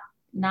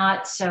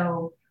not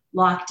so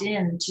locked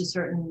in to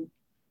certain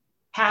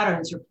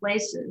patterns or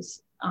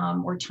places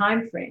or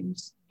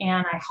timeframes.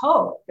 And I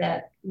hope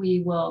that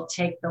we will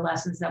take the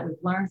lessons that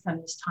we've learned from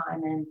this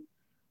time and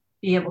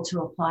be able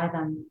to apply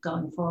them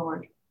going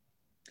forward.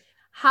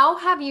 How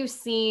have you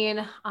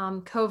seen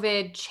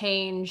COVID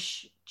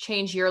change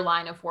your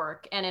line of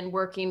work and in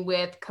working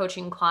with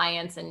coaching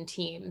clients and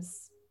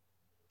teams?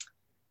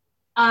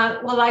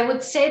 Well, I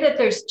would say that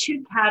there's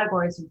two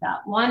categories of that.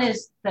 One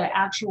is the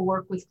actual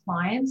work with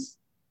clients.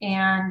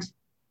 And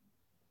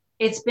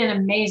it's been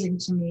amazing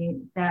to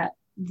me that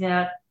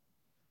the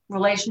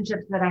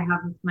relationships that I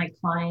have with my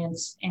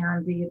clients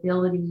and the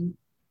ability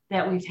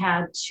that we've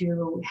had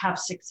to have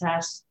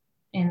success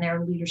in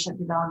their leadership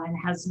development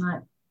has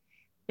not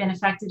been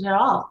affected at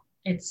all.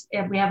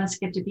 We haven't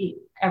skipped a beat.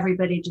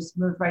 Everybody just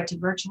moved right to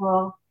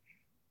virtual,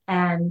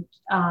 and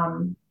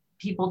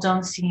people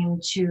don't seem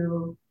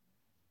to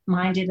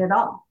mind it at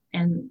all.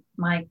 And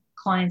my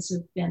clients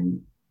have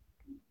been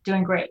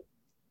doing great.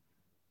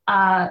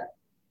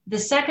 The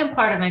second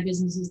part of my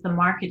business is the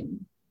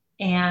marketing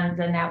and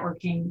the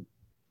networking.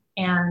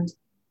 And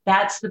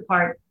that's the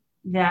part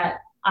that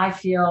I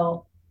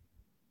feel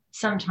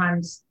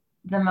sometimes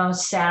the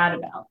most sad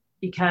about,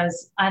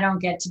 because I don't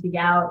get to be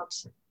out,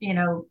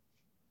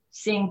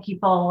 seeing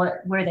people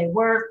where they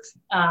work,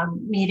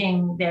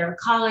 meeting their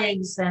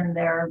colleagues and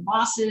their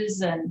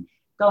bosses, and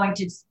going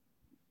to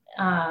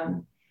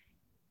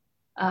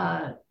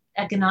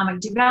economic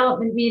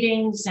development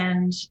meetings,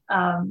 and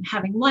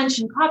having lunch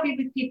and coffee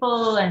with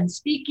people, and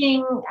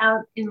speaking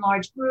out in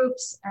large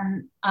groups,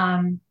 and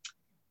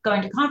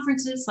going to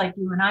conferences like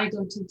you and I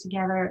go to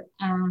together.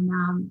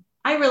 And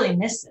I really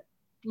miss it.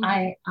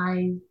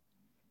 Mm-hmm.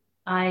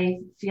 I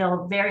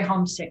feel very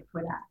homesick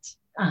for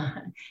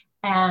that.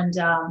 And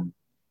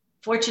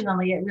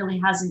fortunately, it really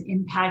hasn't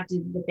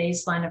impacted the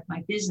baseline of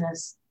my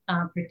business,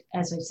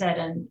 as I said,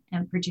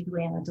 and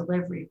particularly in the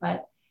delivery.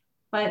 But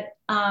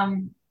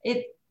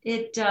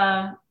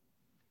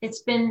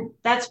it's been,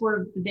 that's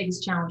where the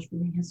biggest challenge for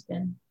me has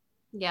been.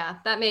 Yeah,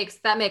 that makes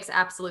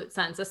absolute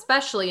sense,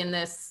 especially in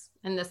this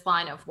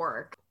line of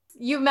work.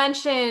 You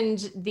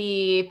mentioned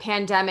the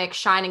pandemic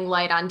shining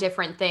light on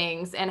different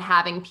things and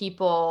having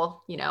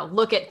people,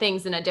 look at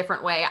things in a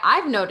different way.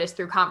 I've noticed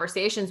through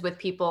conversations with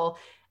people,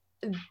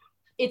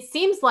 it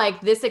seems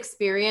like this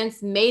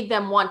experience made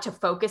them want to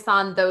focus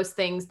on those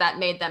things that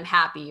made them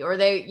happy, or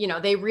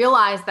they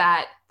realize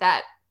that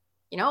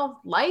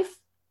life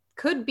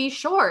could be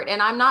short,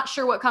 and I'm not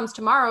sure what comes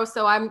tomorrow.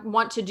 So I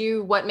want to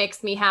do what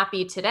makes me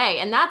happy today.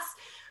 And that's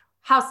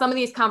how some of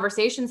these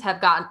conversations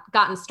have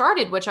gotten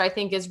started, which I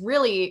think is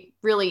really,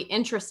 really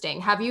interesting.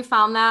 Have you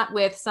found that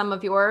with some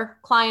of your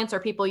clients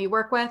or people you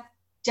work with?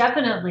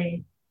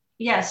 Definitely.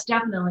 Yes,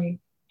 definitely.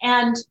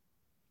 And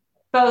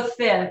both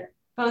in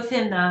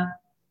the,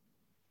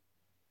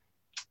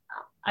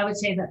 I would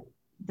say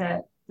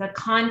that the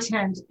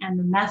content and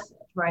the method,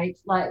 right?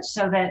 Like,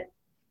 so that,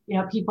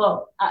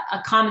 people,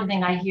 a common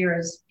thing I hear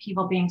is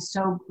people being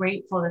so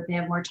grateful that they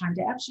have more time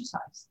to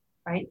exercise,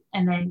 right?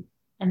 And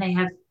they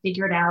have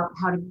figured out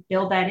how to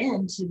build that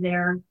into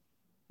their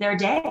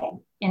day.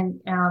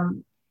 And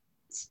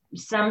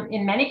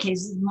in many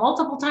cases,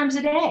 multiple times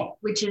a day,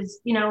 which is,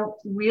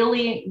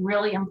 really,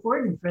 really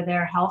important for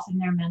their health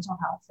and their mental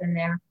health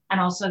and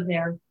also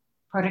their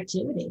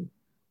productivity.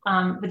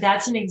 But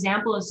that's an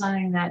example of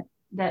something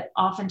that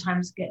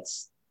oftentimes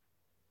gets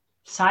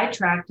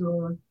sidetracked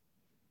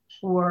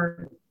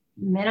or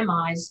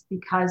minimized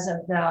because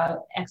of the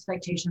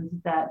expectations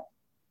that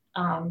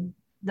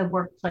the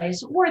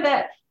workplace, or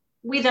that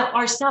we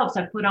ourselves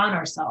have put on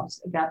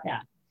ourselves about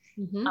that,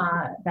 mm-hmm.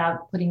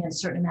 About putting in a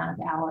certain amount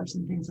of hours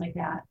and things like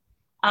that.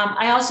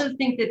 I also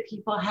think that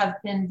people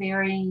have been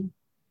very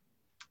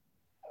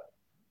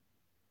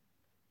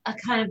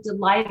kind of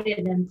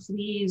delighted and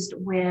pleased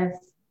with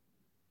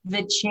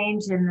the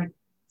change in the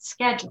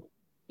schedule,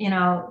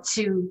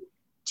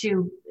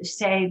 to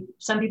say,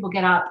 some people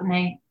get up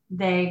and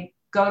they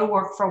go to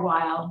work for a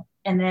while,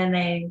 and then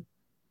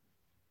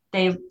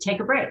they take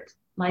a break,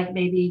 like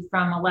maybe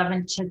from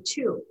 11 to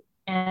 2,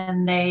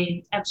 and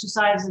they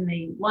exercise and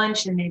they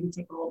lunch and maybe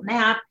take a little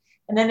nap,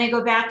 and then they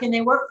go back and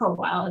they work for a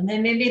while, and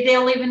then maybe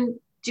they'll even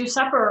do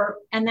supper,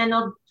 and then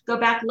they'll go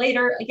back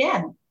later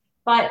again.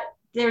 But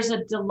there's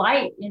a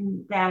delight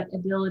in that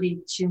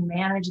ability to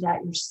manage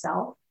that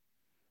yourself,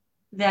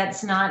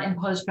 that's not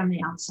imposed from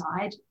the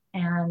outside.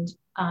 And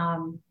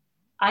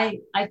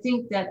I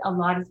think that a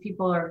lot of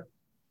people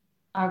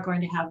are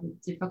going to have a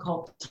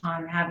difficult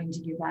time having to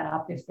give that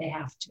up if they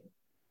have to.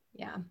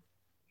 Yeah.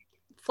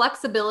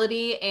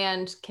 Flexibility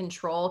and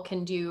control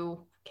can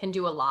do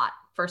a lot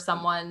for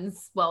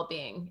someone's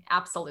well-being.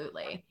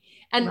 Absolutely.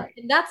 And right.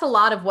 That's a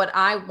lot of what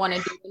I want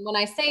to do. And when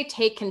I say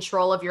take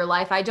control of your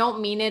life, I don't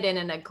mean it in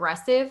an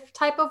aggressive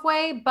type of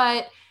way,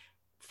 but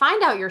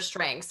find out your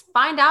strengths,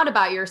 find out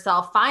about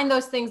yourself, find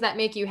those things that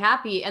make you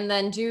happy, and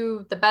then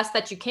do the best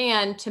that you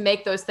can to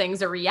make those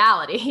things a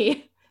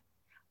reality.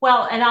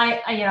 Well, and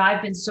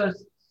I've been so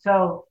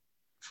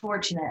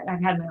fortunate.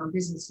 I've had my own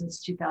business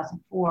since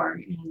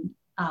 2004.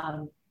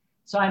 And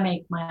so I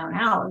make my own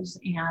hours.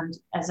 And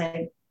as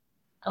I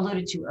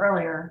alluded to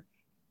earlier,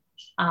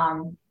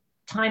 because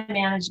time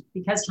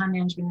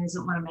management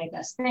isn't one of my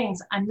best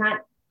things, I'm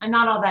not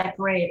all that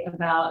great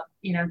about,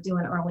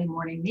 doing early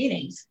morning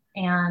meetings.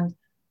 And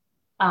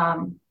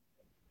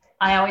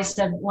I always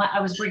said, when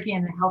I was working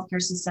in the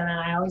healthcare system, and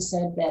I always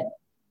said that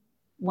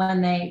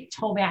when they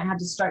told me I had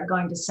to start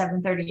going to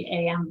 7:30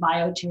 a.m.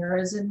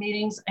 bioterrorism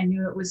meetings, I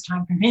knew it was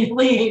time for me to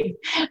leave.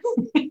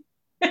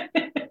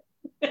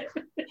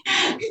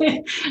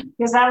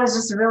 Because that was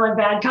just a really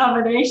bad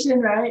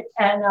combination, right?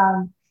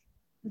 And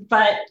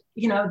but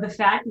the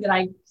fact that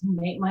I can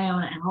make my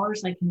own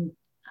hours, I can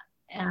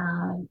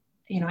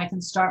I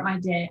can start my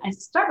day. I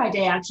start my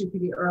day actually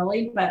pretty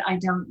early, but I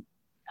don't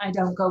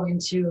go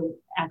into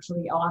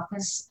actually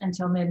office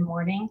until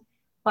mid-morning.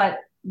 But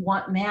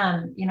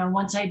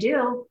once I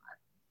do,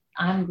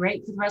 I'm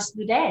great for the rest of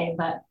the day,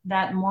 but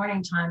that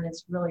morning time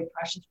is really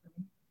precious for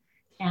me.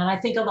 And I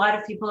think a lot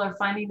of people are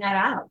finding that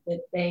out,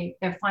 that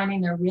they're finding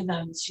their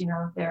rhythms,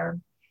 their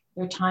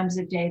times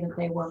of day that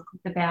they work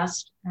the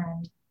best.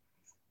 And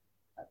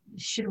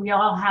should we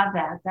all have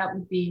that? That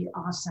would be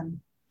awesome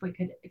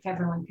if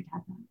everyone could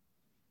have that.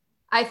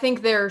 I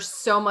think there's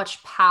so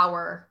much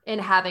power in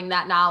having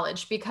that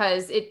knowledge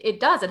because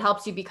it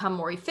helps you become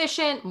more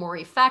efficient, more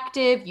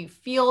effective, you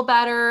feel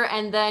better.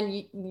 And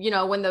then,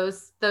 when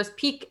those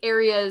peak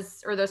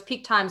areas or those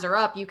peak times are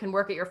up, you can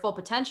work at your full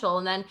potential,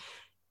 and then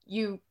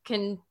you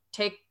can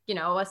take,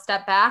 a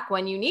step back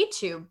when you need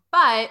to.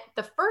 But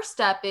the first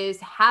step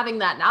is having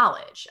that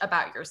knowledge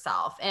about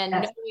yourself and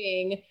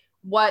knowing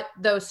what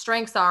those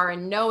strengths are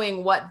and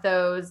knowing what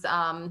those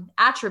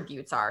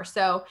attributes are.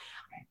 So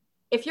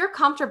if you're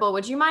comfortable,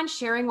 would you mind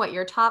sharing what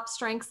your top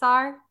strengths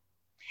are?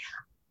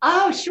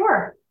 Oh,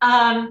 sure.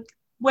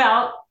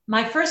 Well,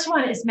 my first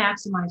one is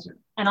maximizer,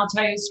 and I'll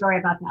tell you a story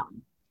about that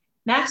one.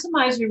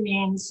 Maximizer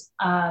means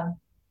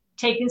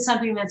taking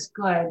something that's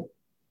good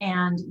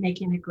and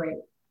making it great.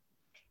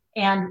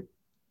 And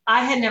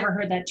I had never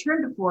heard that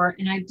term before,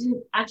 and I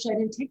didn't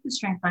take the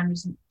Strength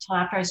Finders until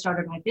after I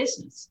started my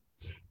business.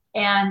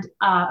 And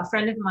a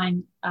friend of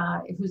mine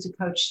who's a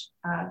coach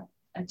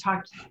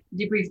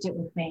debriefed it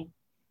with me.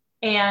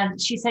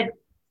 And she said,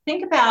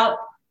 think about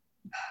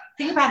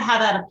how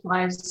that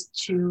applies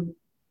to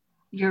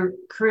your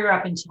career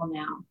up until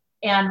now.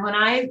 And when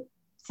I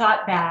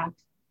thought back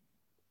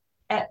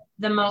at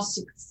the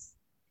most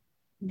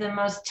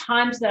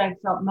times that I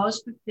felt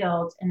most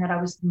fulfilled and that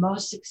I was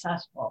most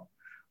successful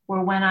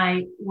were when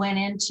I went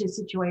into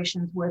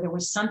situations where there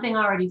was something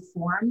already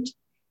formed,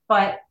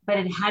 but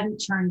it hadn't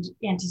turned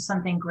into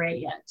something great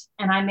yet.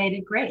 And I made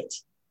it great.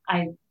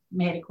 I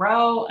made it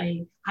grow.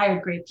 I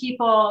hired great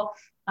people.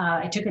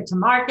 I took it to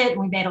market and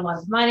we made a lot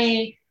of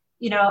money,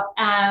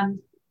 and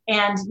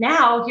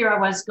now here I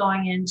was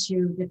going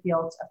into the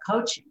field of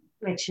coaching,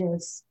 which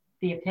is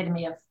the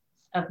epitome of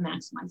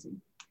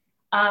maximizing.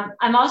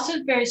 I'm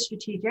also very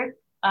strategic.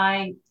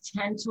 I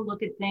tend to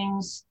look at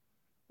things,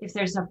 if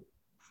there's a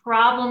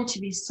problem to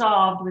be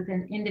solved with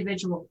an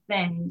individual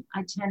thing,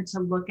 I tend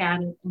to look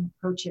at it and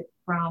approach it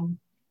from,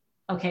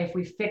 okay, if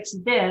we fix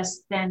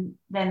this, then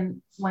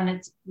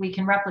we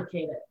can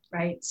replicate it,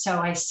 right? So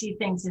I see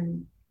things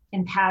in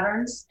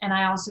patterns, and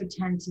I also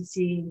tend to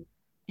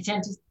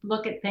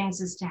look at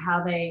things as to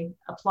how they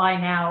apply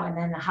now and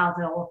then how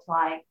they'll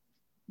apply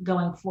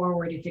going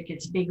forward if it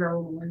gets bigger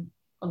or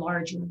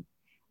larger.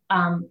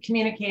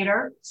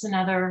 Communicator is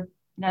another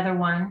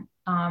one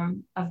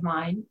of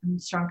mine. I'm a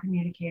strong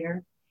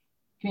communication.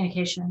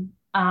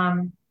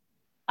 And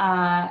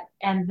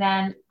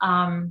then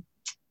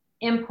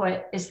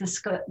input is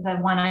the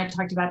one I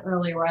talked about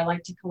earlier, where I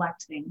like to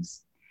collect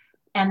things.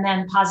 And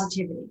then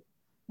positivity,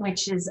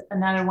 which is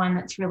another one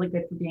that's really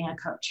good for being a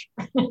coach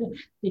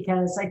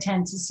because I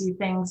tend to see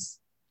things,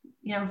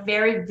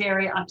 very,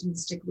 very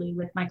optimistically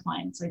with my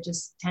clients. I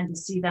just tend to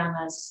see them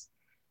as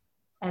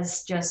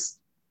just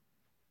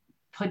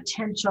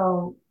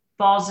potential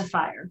balls of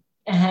fire.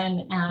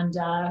 And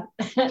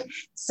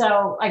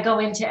so I go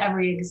into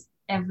every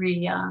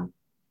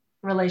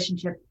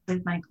relationship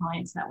with my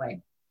clients that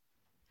way.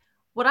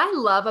 What I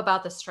love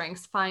about the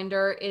Strengths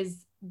Finder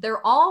is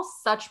they're all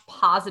such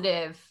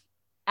positive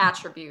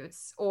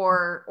attributes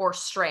or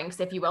strengths,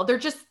 if you will. They're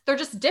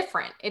just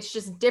different. It's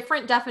just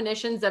different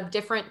definitions of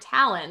different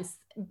talents,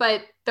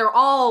 but they're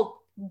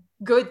all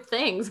good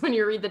things when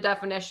you read the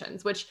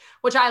definitions, which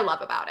I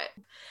love about it.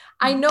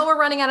 I know we're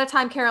running out of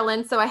time,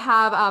 Carolyn, so I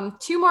have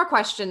 2 more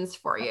questions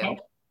for you. Okay.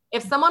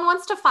 If someone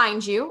wants to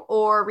find you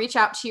or reach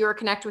out to you or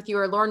connect with you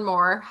or learn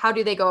more, how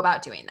do they go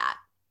about doing that?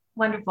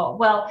 Wonderful.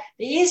 Well,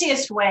 the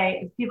easiest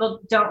way, if people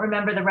don't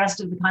remember the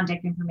rest of the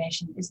contact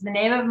information, is the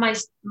name of my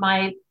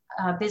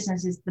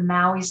business is the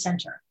Maui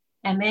Center,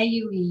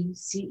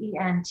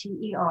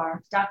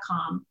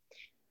 MAUECENTER.com.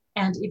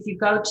 And if you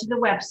go to the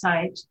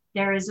website,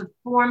 there is a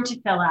form to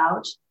fill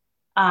out,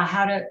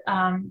 how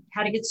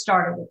to get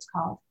started, it's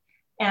called.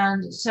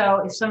 And so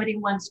if somebody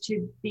wants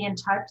to be in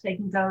touch, they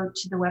can go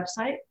to the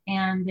website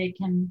and they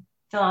can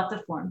fill out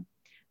the form.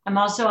 I'm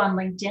also on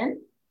LinkedIn,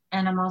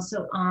 and I'm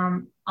also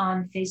on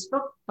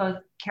Facebook, both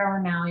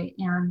Carolyn Maui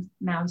and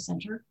Maui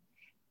Center.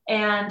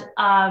 And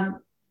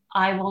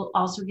I will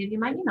also give you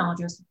my email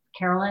address,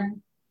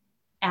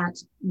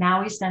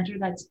 Carolyn@MauiCenter,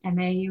 that's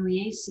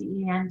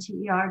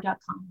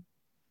MAUECENTER.com.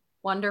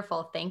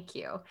 Wonderful. Thank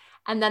you.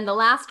 And then the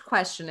last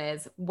question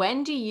is,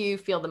 when do you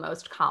feel the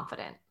most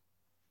confident?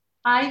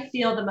 I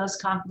feel the most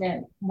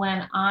confident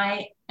when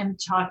I am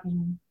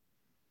talking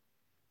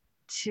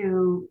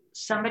to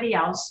somebody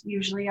else,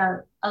 usually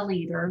a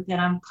leader that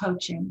I'm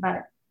coaching,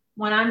 but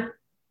when I'm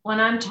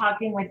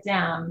talking with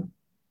them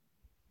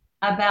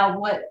about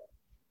what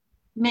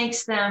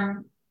makes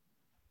them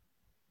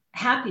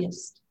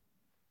happiest,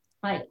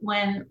 like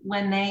when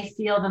they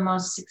feel the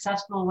most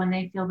successful, when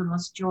they feel the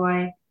most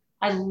joy.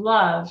 I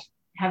love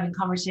having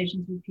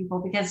conversations with people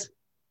because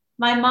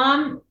my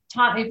mom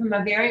taught me from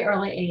a very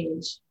early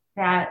age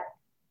that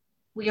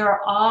we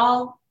are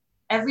all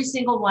every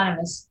single one of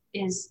us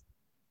is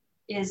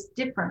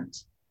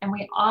different, and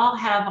we all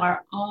have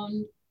our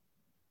own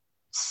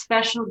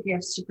special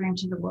gifts to bring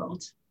to the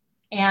world.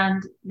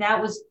 And that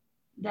was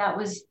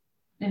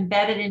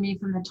embedded in me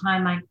from the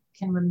time I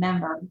can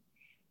remember.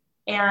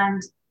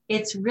 And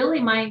it's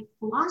really my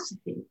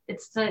philosophy.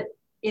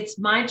 It's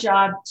my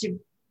job to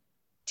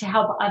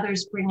help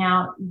others bring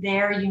out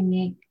their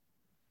unique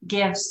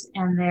gifts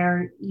and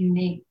their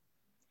unique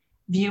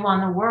view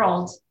on the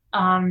world,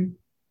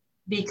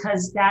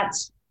 because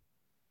that's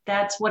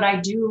what I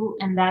do,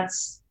 and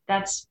that's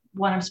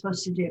what I'm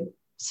supposed to do.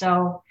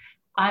 So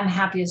I'm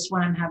happiest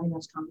when I'm having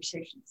those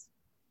conversations.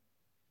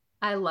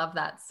 I love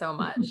that so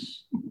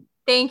much.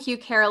 Thank you,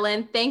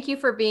 Carolyn. Thank you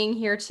for being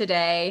here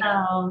today.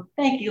 Oh,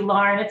 thank you,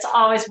 Lauren. It's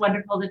always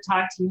wonderful to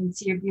talk to you and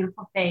see your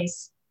beautiful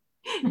face.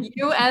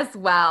 You as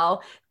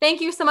well.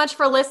 Thank you so much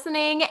for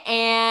listening,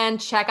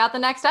 and check out the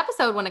next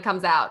episode when it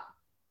comes out.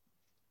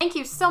 Thank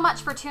you so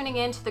much for tuning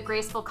in to the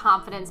Graceful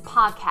Confidence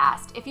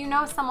podcast. If you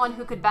know someone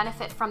who could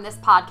benefit from this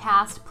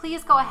podcast,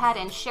 please go ahead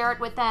and share it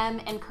with them.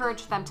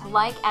 Encourage them to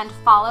like and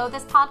follow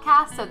this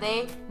podcast so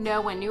they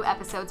know when new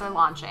episodes are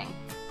launching.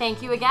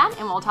 Thank you again,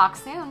 and we'll talk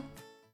soon.